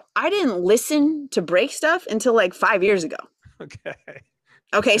bloomer, so I didn't listen to Break Stuff until like 5 years ago.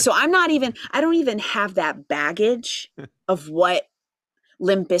 Okay, so I don't even have that baggage of what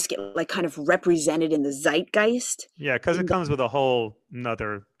Limp Bizkit like kind of represented in the zeitgeist. Yeah, because it comes with a whole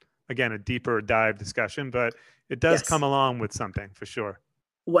nother, again, a deeper dive discussion, but it does come along with something for sure.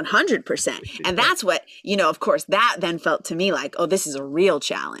 100%. And that's what, of course, that then felt to me like, oh, this is a real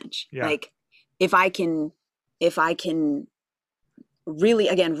challenge. Yeah. Like if I can really,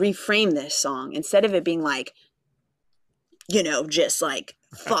 again, reframe this song instead of it being like, just like,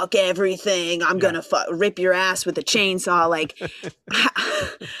 fuck everything. I'm going to rip your ass with a chainsaw. Like,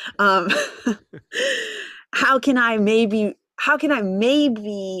 how can I maybe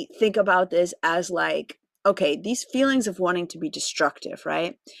think about this as like, okay, these feelings of wanting to be destructive,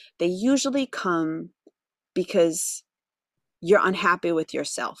 right? They usually come because you're unhappy with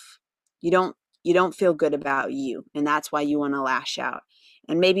yourself. You don't feel good about you. And that's why you want to lash out.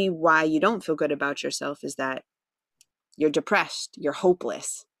 And maybe why you don't feel good about yourself is that you're depressed, you're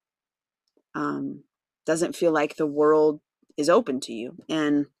hopeless. Doesn't feel like the world is open to you.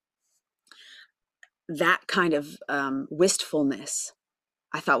 And that kind of wistfulness,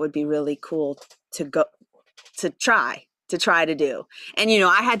 I thought would be really cool to try to do. And,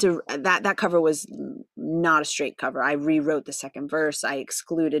 I had to, that cover was not a straight cover. I rewrote the second verse. I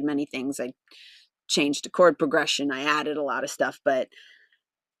excluded many things. I changed the chord progression. I added a lot of stuff, but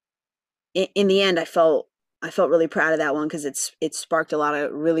in the end, I felt really proud of that one because it sparked a lot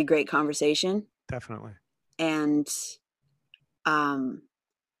of really great conversation. Definitely. And,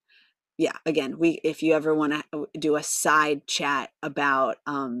 yeah, again, if you ever want to do a side chat about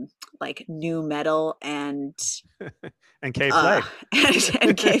like new metal and K-Flay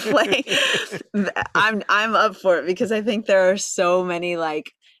and K-Flay, I'm up for it because I think there are so many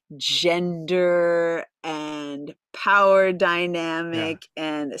like gender and power dynamic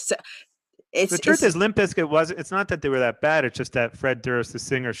and so the truth is Limp Bizkit it's not that they were that bad. It's just that Fred Durst, the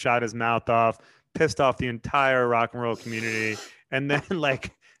singer, shot his mouth off, pissed off the entire rock and roll community, and then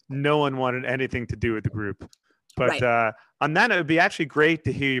like no one wanted anything to do with the group. But on that, it would be actually great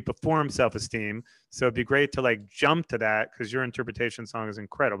to hear you perform Self-Esteem. So it'd be great to like jump to that because your interpretation song is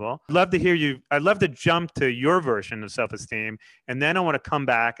incredible. I'd love to hear you. I'd love to jump to your version of Self-Esteem. And then I want to come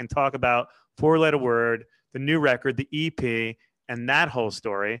back and talk about Four Letter Word, the new record, the EP, and that whole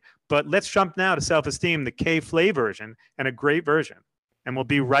story. But let's jump now to Self-Esteem, the K-Flay version, and a great version. And we'll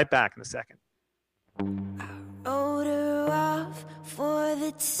be right back in a second. I wrote her off for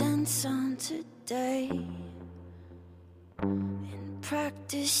the 10th on today and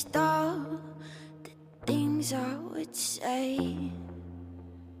practiced all the things I would say.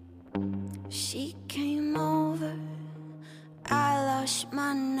 She came over, I lost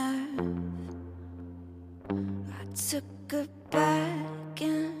my nerve. I took her back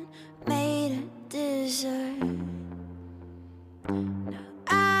and made her dessert. Now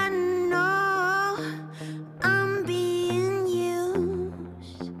I know I'm being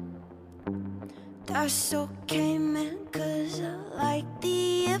used. That's okay, man, 'cause I like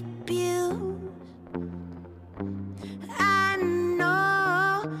the abuse. I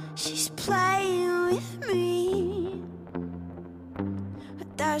know she's playing with me.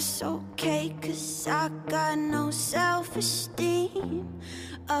 That's okay, 'cause I got no self-esteem.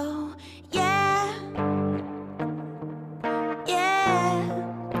 Oh, yeah.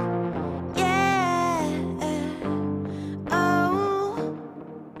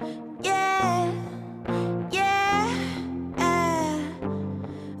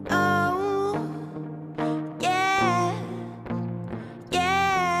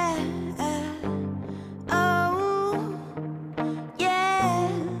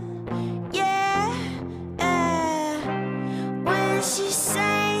 She's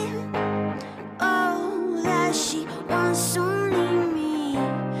saying, oh, that she wants only me.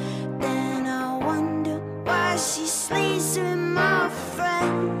 Then I wonder why she sleeps with my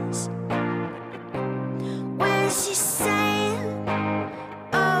friends. When she's saying,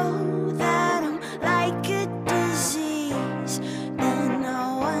 oh, that I'm like a disease, then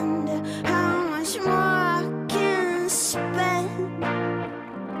I wonder how much more I can spend.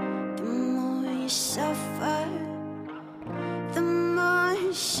 The more you suffer, the more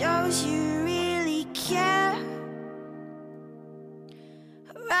it shows you really care.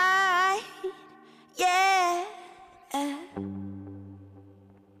 Right, yeah.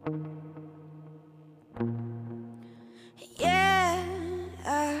 Yeah.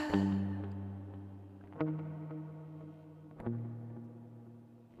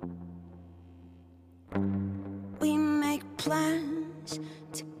 We make plans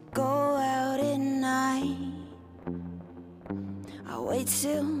to go out at night. I wait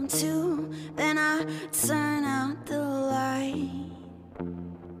till 2, then I turn out the light.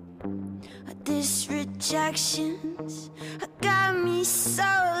 This rejection's got me so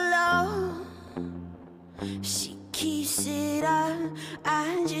low. She keeps it up,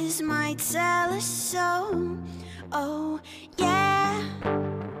 I just might tell her so. Oh, yeah.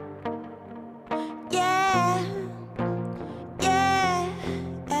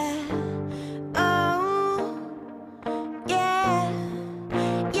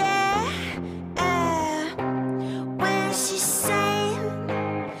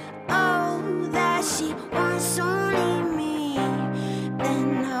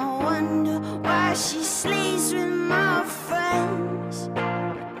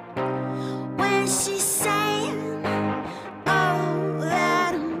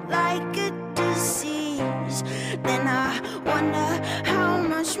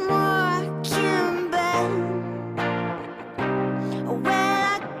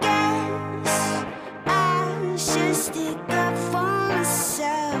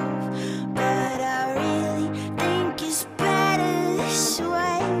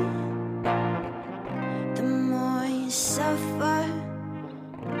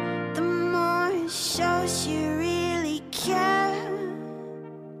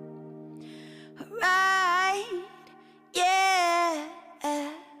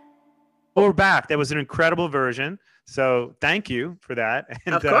 Well, we're back. That was an incredible version. So thank you for that.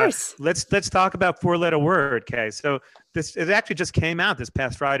 And Of course. let's talk about Four Letter Word. Okay. So it actually just came out this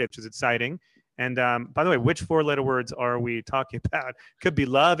past Friday, which is exciting. And by the way, which 4-letter words are we talking about? Could be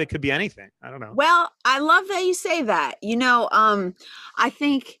love. It could be anything. I don't know. Well, I love that you say that. I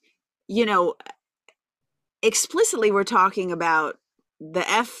think, explicitly we're talking about the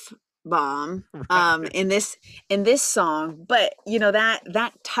F bomb in this song, but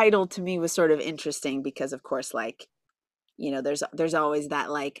that title to me was sort of interesting because of course, like, there's always that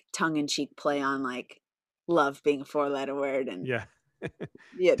like tongue-in-cheek play on like love being a 4-letter word. And yeah.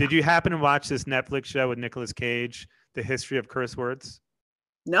 Did you happen to watch this Netflix show with Nicolas Cage, The History of Curse Words?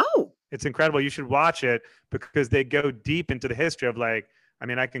 No. It's incredible. You should watch it because they go deep into the history of like, I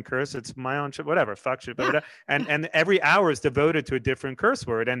mean, I can curse. It's my own shit, whatever, fuck shit, but whatever. And every hour is devoted to a different curse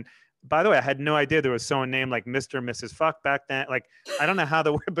word. And by the way, I had no idea there was someone named like Mr. and Mrs. Fuck back then. Like, I don't know how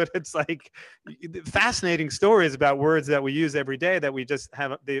the word, but it's like fascinating stories about words that we use every day that we just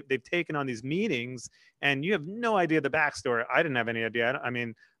have. They've taken on these meanings, and you have no idea the backstory. I didn't have any idea. I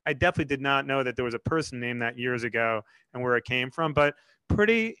mean, I definitely did not know that there was a person named that years ago and where it came from. But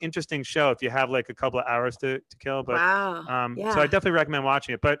pretty interesting show if you have like a couple of hours to kill. But wow. So I definitely recommend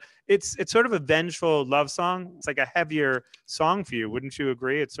watching it. But it's sort of a vengeful love song. It's like a heavier song for you. Wouldn't you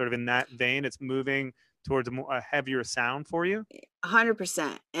agree? It's sort of in that vein. It's moving towards a heavier sound for you.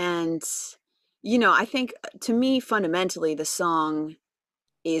 100%. And I think to me fundamentally the song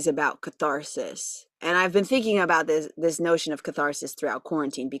is about catharsis. And I've been thinking about this notion of catharsis throughout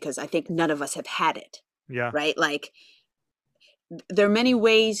quarantine because I think none of us have had it. Yeah. Right? Like there are many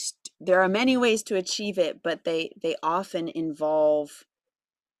ways to achieve it, but they often involve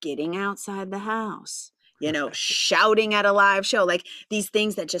getting outside the house, shouting at a live show, like these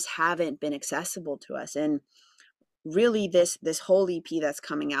things that just haven't been accessible to us. And really this whole EP that's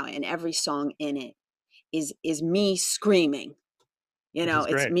coming out and every song in it is me screaming,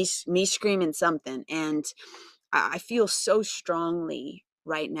 it's me screaming something. And I feel so strongly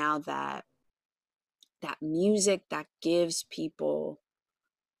right now that music that gives people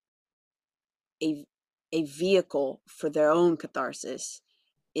a vehicle for their own catharsis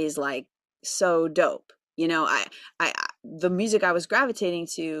is like so dope. The music I was gravitating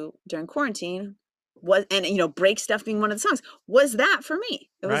to during quarantine was, and break stuff being one of the songs, was that for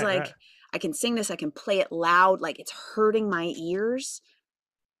me. It was right. I can sing this, I can play it loud, like it's hurting my ears.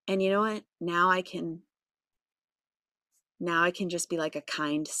 And you know what? Now I can just be like a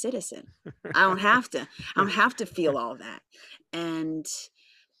kind citizen. I don't have to feel all that. And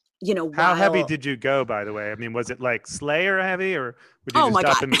how heavy did you go, by the way? I mean, was it like Slayer heavy, or would you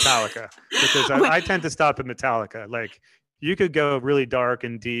just stop at Metallica? Because I tend to stop at Metallica. Like you could go really dark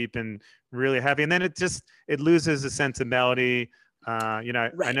and deep and really heavy, and then it loses a sense of melody.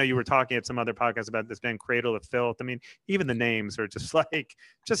 Right. I know you were talking at some other podcasts about this band Cradle of Filth. I mean, even the names are just like,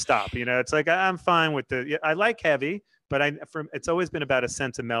 just stop. It's like I'm fine with I like heavy, but it's always been about a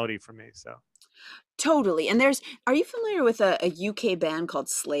sense of melody for me. So totally. And are you familiar with a UK band called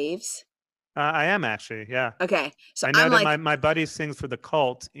Slaves? I am actually, yeah. Okay, so I know that my buddy sings for The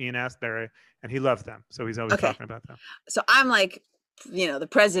Cult, Ian Astbury, and he loves them, so he's always talking about them. So I'm like, the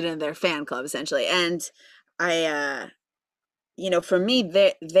president of their fan club essentially, and I, for me,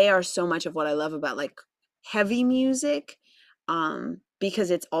 they are so much of what I love about like heavy music,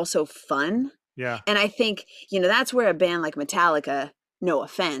 because it's also fun. Yeah. And I think, that's where a band like Metallica, no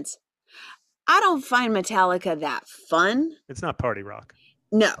offense, I don't find Metallica that fun. It's not party rock.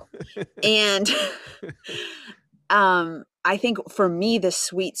 No. And I think for me, the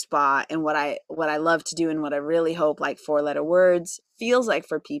sweet spot and what I love to do and what I really hope like 4-letter words feels like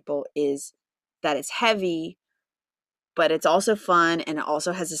for people is that it's heavy, but it's also fun and it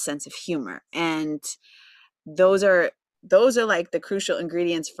also has a sense of humor. And those are like the crucial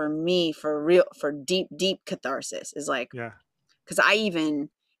ingredients for me for deep catharsis is like, yeah. Because I even,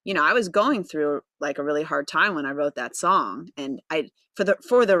 I was going through like a really hard time when I wrote that song. And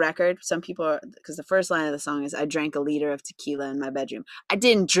for the record, some people because the first line of the song is, I drank a liter of tequila in my bedroom. I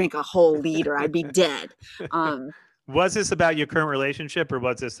didn't drink a whole liter. I'd be dead. Was this about your current relationship or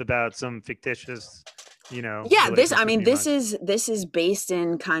was this about some fictitious, Yeah, this is based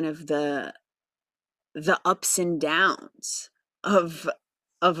in kind of the ups and downs of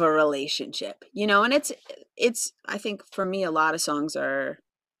a relationship, and it's I think for me a lot of songs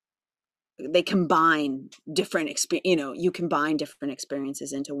they combine different you combine different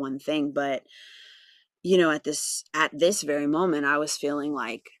experiences into one thing. But at this very moment I was feeling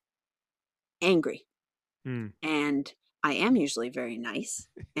like angry. And I am usually very nice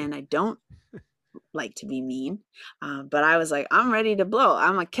and I don't like to be mean, but I was like, I'm ready to blow.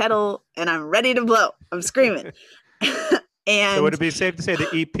 I'm a kettle and I'm ready to blow. I'm screaming. And so would it be safe to say the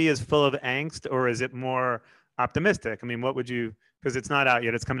EP is full of angst, or is it more optimistic? I mean, what would you, because it's not out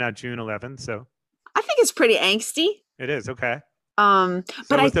yet. It's coming out June 11th. So I think it's pretty angsty. it is. Okay. So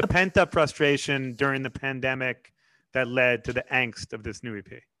but it was the pent up frustration during the pandemic that led to the angst of this new EP.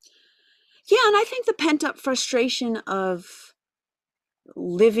 Yeah. And I think the pent up frustration of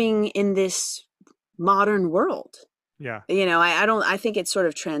living in this modern world. Yeah. I think it sort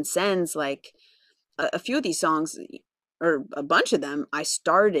of transcends like a few of these songs, or a bunch of them, I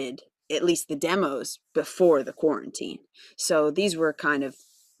started at least the demos before the quarantine. So these were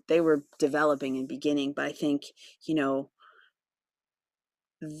they were developing and beginning, but I think,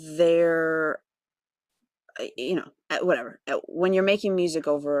 whatever. When you're making music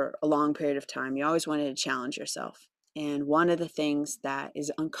over a long period of time, you always wanted to challenge yourself. And one of the things that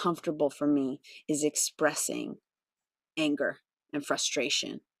is uncomfortable for me is expressing anger and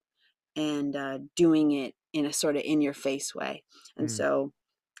frustration and doing it in a sort of in-your-face way. And so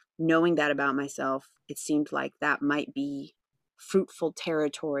knowing that about myself, it seemed like that might be fruitful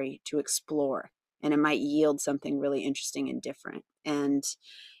territory to explore, and it might yield something really interesting and different. And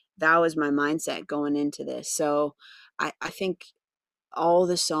that was my mindset going into this. So I think all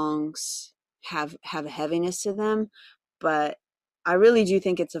the songs have a heaviness to them, but I really do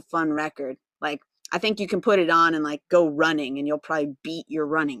think it's a fun record. Like, I think you can put it on and like go running and you'll probably beat your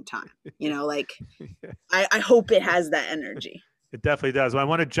running time. Like I hope it has that energy. It definitely does. Well, I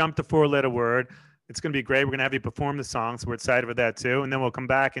want to jump the 4-letter word. It's going to be great. We're going to have you perform the song. So we're excited for that too. And then we'll come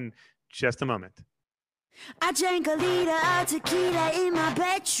back in just a moment. I drank a liter of tequila in my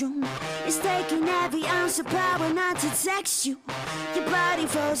bedroom. It's taking every ounce of power not to text you. Your body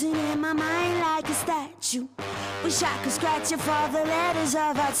frozen in my mind like a statue. Wish I could scratch it for the letters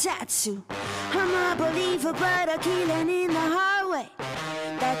of our tattoo. I'm a believer, but a killing in the hallway.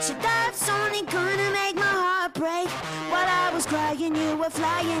 That your love's only gonna make my heart break. While I was crying, you were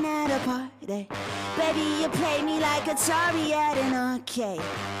flying at a party. Baby, you played me like Atari at an arcade.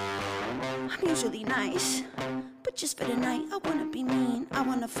 I'm usually nice, but just for the night, I wanna be mean, I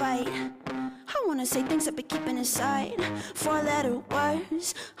wanna fight. I wanna say things I've been keeping inside. 4-letter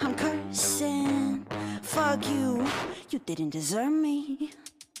words, I'm cursing. Fuck you, you didn't deserve me.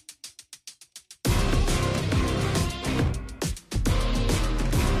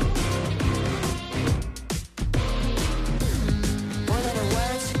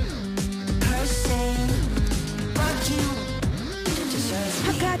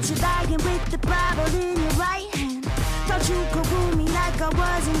 You're lying with the Bible in your right hand. Thought you could woo me like I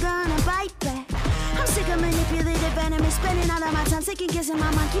wasn't gonna bite back. I'm sick of manipulative venomous, spending all of my time taking kissing my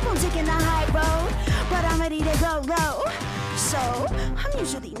mind. Keep on taking the high road, but I'm ready to go low. So I'm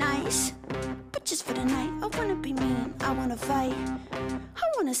usually nice, but just for the night, I wanna be mean, I wanna fight. I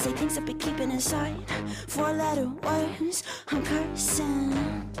wanna say things I've been keeping inside. 4-letter words, I'm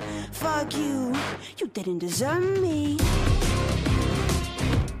cursing. Fuck you, you didn't deserve me.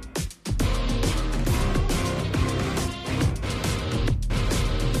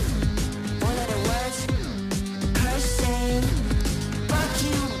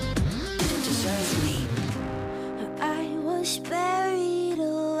 Buried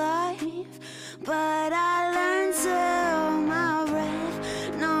alive, but I learned to hold my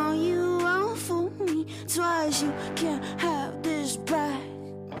breath. No, you won't fool me twice. You can't have this back.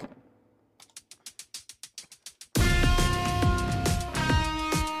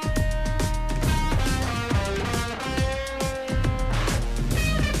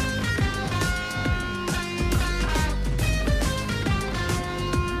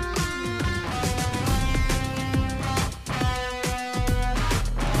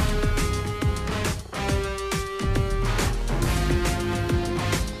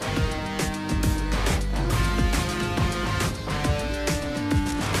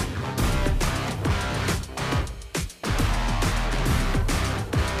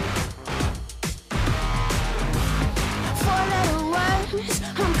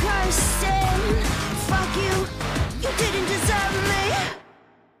 I'm cursing. Fuck you. You didn't deserve me.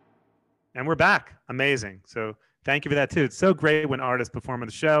 And we're back. Amazing. So thank you for that too. It's so great when artists perform on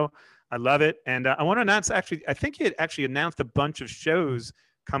the show. I love it. And I want to announce, actually, I think you had actually announced a bunch of shows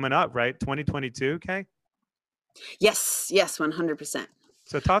coming up, right? 2022, Kay? Yes, 100%.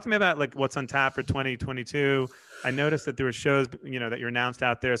 So talk to me about like what's on tap for 2022. I noticed that there were shows, that you announced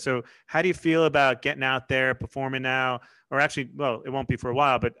out there. So how do you feel about getting out there, performing now? Or actually, well, it won't be for a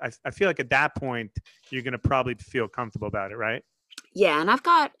while, but I feel like at that point, you're going to probably feel comfortable about it, right? Yeah, and I've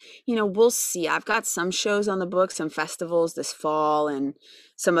got, we'll see. I've got some shows on the book, some festivals this fall, and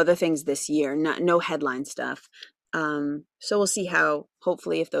some other things this year. No headline stuff. So we'll see how,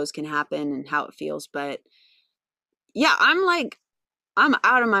 hopefully, if those can happen and how it feels. But yeah, I'm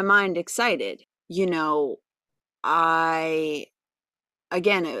out of my mind excited. I,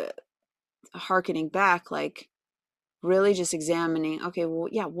 again, hearkening back, like really just examining, okay, well,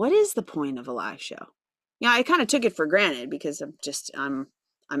 yeah, what is the point of a live show? Yeah, I kind of took it for granted because I'm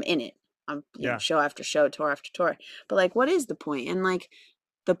in it. I'm, Yeah. show after show, tour after tour. But like, what is the point? And like,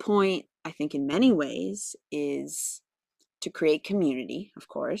 the point, I think, in many ways, is to create community, of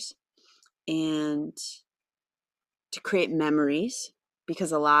course, and to create memories,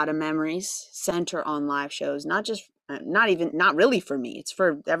 because a lot of memories center on live shows, not really for me. It's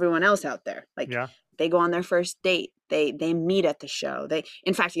for everyone else out there. Like, Yeah. they go on their first date. They meet at the show.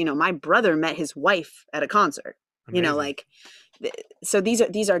 In fact, my brother met his wife at a concert. Amazing. Like, so these are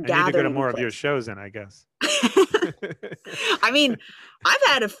I need to go to more of your places. shows then, I guess. I mean, I've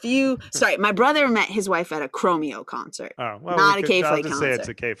had a few. Sorry, my brother met his wife at a Chromeo concert. Oh, well, not a I'll K-Flake just concert. say it's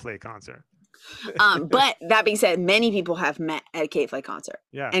a K-Flake concert. But that being said, many people have met at a K-Flake concert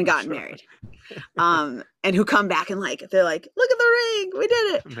and gotten married. And who come back and they're like, look at the ring, we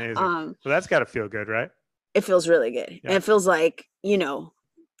did it. Amazing. Well, that's got to feel good, right? It feels really good. Yeah. And it feels like,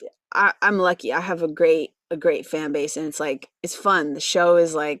 I'm lucky. I have a great fan base, and it's fun. The show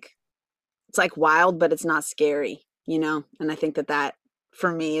is it's wild, but it's not scary, and I think that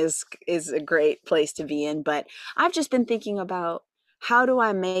for me is a great place to be in. But I've just been thinking about, how do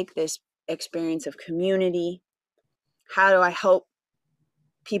I make this experience of community? How do I help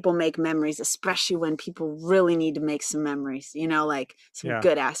people make memories, especially when people really need to make some memories, some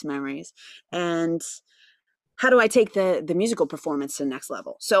good ass memories? And how do I take the musical performance to the next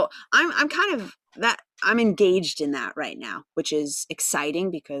level? So I'm kind of I'm engaged in that right now, which is exciting,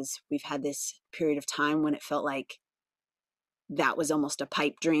 because we've had this period of time when it felt like that was almost a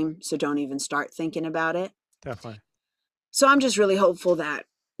pipe dream. So don't even start thinking about it. Definitely. So I'm just really hopeful that,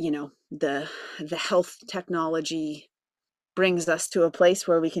 the health technology brings us to a place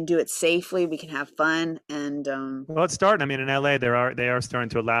where we can do it safely, we can have fun, and well, it's starting. I mean, in LA, they are starting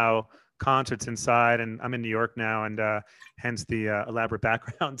to allow concerts inside, and I'm in New York now, and hence the elaborate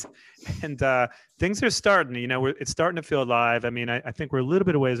background. And things are starting. It's starting to feel alive. I mean, I think we're a little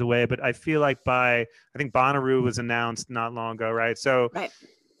bit of ways away, but I feel like I think Bonnaroo was announced not long ago, right? So, right.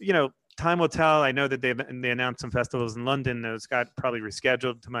 Time will tell. I know that they announced some festivals in London. Those got probably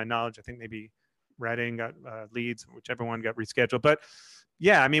rescheduled, to my knowledge. I think maybe Reading got Leeds, whichever one got rescheduled. But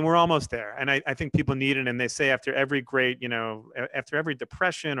yeah, I mean, we're almost there. And I think people need it. And they say after every great, after every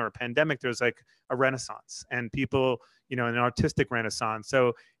depression or pandemic, there's like a renaissance, and people, an artistic renaissance.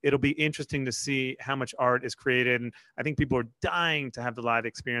 So it'll be interesting to see how much art is created. And I think people are dying to have the live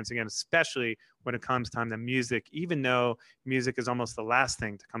experience again, especially when it comes time to music, even though music is almost the last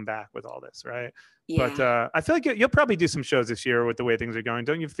thing to come back with all this, right? Yeah. But I feel like you'll probably do some shows this year with the way things are going.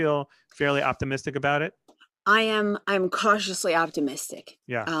 Don't you feel fairly optimistic about it? I'm cautiously optimistic.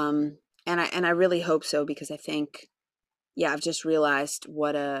 Yeah. And I really hope so, because I think, I've just realized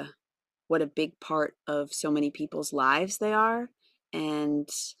what a big part of so many people's lives they are. And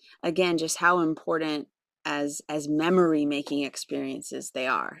again, just how important as memory making experiences they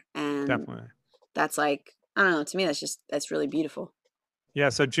are. And definitely. That's I don't know, to me, that's really beautiful. Yeah,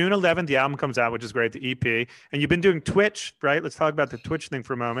 so June 11th, the album comes out, which is great, the EP. And you've been doing Twitch, right? Let's talk about the Twitch thing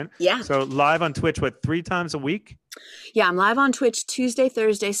for a moment. Yeah. So live on Twitch, 3 times a week? Yeah, I'm live on Twitch Tuesday,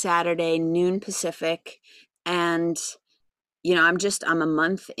 Thursday, Saturday, noon Pacific. And, I'm a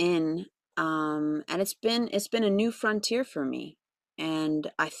month in, and it's been a new frontier for me. And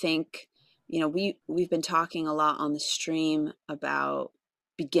I think, we've been talking a lot on the stream about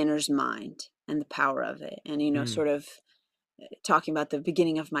beginner's mind and the power of it. And, sort of talking about the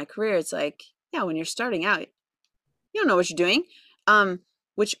beginning of my career, it's like, when you're starting out, you don't know what you're doing,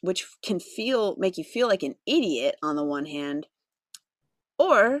 which can make you feel like an idiot on the one hand,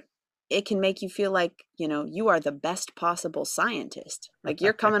 or it can make you feel like, you are the best possible scientist. Like,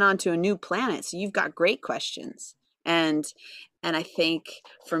 you're coming onto a new planet, so you've got great questions. And I think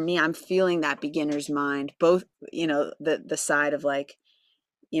for me, I'm feeling that beginner's mind, both, the side of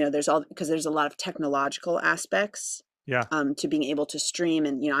because there's a lot of technological aspects to being able to stream,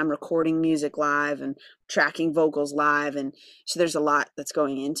 and I'm recording music live and tracking vocals live, and so there's a lot that's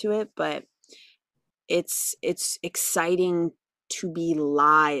going into it. But it's exciting to be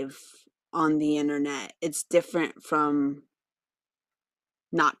live on the internet. It's different from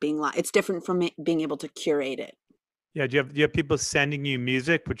not being live. It's different from being able to curate it. Yeah, do you have people sending you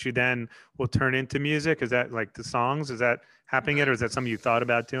music, which you then will turn into music? Is that like the songs? Is that happening yet, or is that something you thought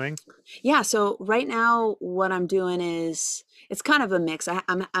about doing? Yeah, so right now what I'm doing is it's kind of a mix.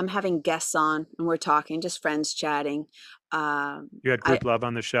 I'm having guests on and we're talking, just friends chatting. You had I Group Love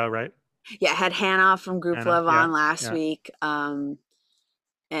on the show, right? Yeah, I had Hannah from Group Hannah, Love yeah, on last yeah. week.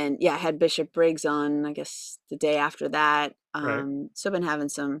 And yeah, I had Bishop Briggs on, I guess, the day after that. Right. So I've been having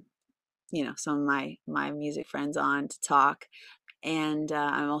some some of my music friends on to talk. And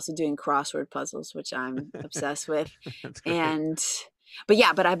I'm also doing crossword puzzles, which I'm obsessed with. That's great.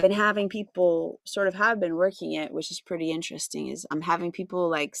 But I've been having people sort of have been working it, which is pretty interesting, is I'm having people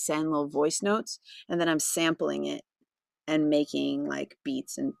like send little voice notes and then I'm sampling it and making like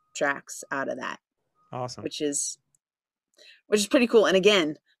beats and tracks out of that, Awesome. which is pretty cool. And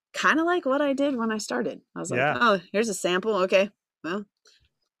again, kind of like what I did when I started. I was like, Yeah. oh, here's a sample. Okay, well,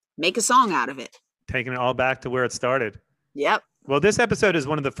 make a song out of it. Taking it all back to where it started. Yep. Well, this episode is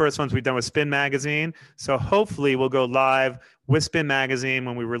one of the first ones we've done with Spin Magazine. So hopefully we'll go live with Spin Magazine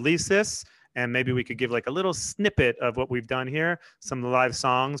when we release this. And maybe we could give like a little snippet of what we've done here, some of the live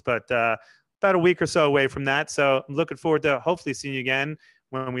songs, but about a week or so away from that. So I'm looking forward to hopefully seeing you again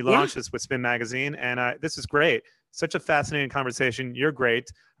when we launch this with Spin Magazine. And this is great. Such a fascinating conversation. You're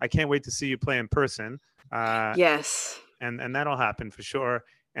great. I can't wait to see you play in person. Yes. And that'll happen for sure.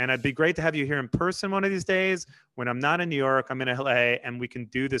 And it'd be great to have you here in person one of these days. When I'm not in New York, I'm in LA, and we can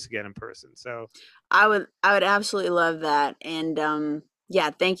do this again in person. So I would absolutely love that. And yeah,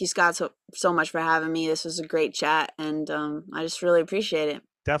 thank you, Scott, so much for having me. This was a great chat, and I just really appreciate it.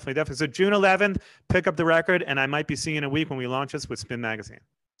 definitely. So June 11th, pick up the record, and I might be seeing you in a week when we launch this with Spin Magazine.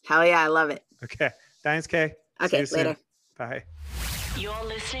 Hell yeah, I love it. Okay. Thanks, Kay. See Okay, you soon. later. Bye. You're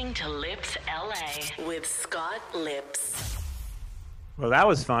listening to Lips LA with Scott Lips. Well, that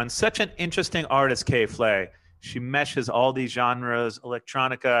was fun. Such an interesting artist, Kay Flay. She meshes all these genres: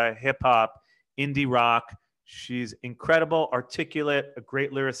 electronica, hip hop, indie rock. She's incredible, articulate, a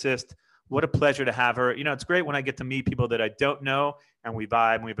great lyricist. What a pleasure to have her. You know, it's great when I get to meet people that I don't know and we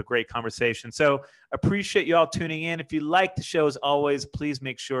vibe and we have a great conversation. So appreciate you all tuning in. If you like the show, as always, please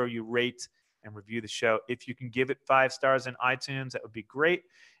make sure you rate and review the show. If you can give it 5 stars in iTunes, that would be great.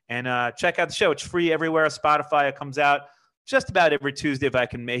 And check out the show. It's free everywhere. Spotify, it comes out just about every Tuesday if I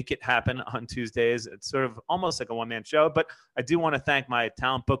can make it happen on Tuesdays. It's sort of almost like a one-man show. But I do want to thank my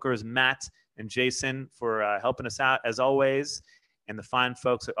talent bookers, Matt and Jason, for helping us out, as always, and the fine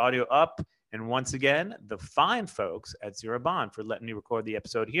folks at Audio Up. And once again, the fine folks at Zero Bond for letting me record the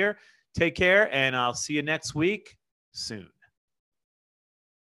episode here. Take care, and I'll see you next week soon.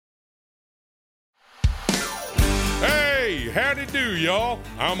 Hey, howdy do, y'all.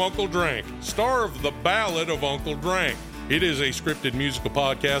 I'm Uncle Drank, star of The Ballad of Uncle Drank. It is a scripted musical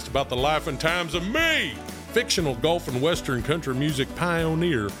podcast about the life and times of me, fictional golf and western country music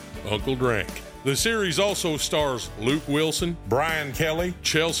pioneer, Uncle Drank. The series also stars Luke Wilson, Brian Kelly,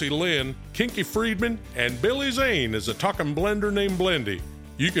 Chelsea Lynn, Kinky Friedman, and Billy Zane as a talking blender named Blendy.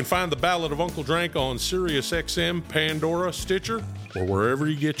 You can find The Ballad of Uncle Drank on SiriusXM, Pandora, Stitcher, or wherever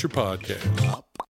you get your podcasts.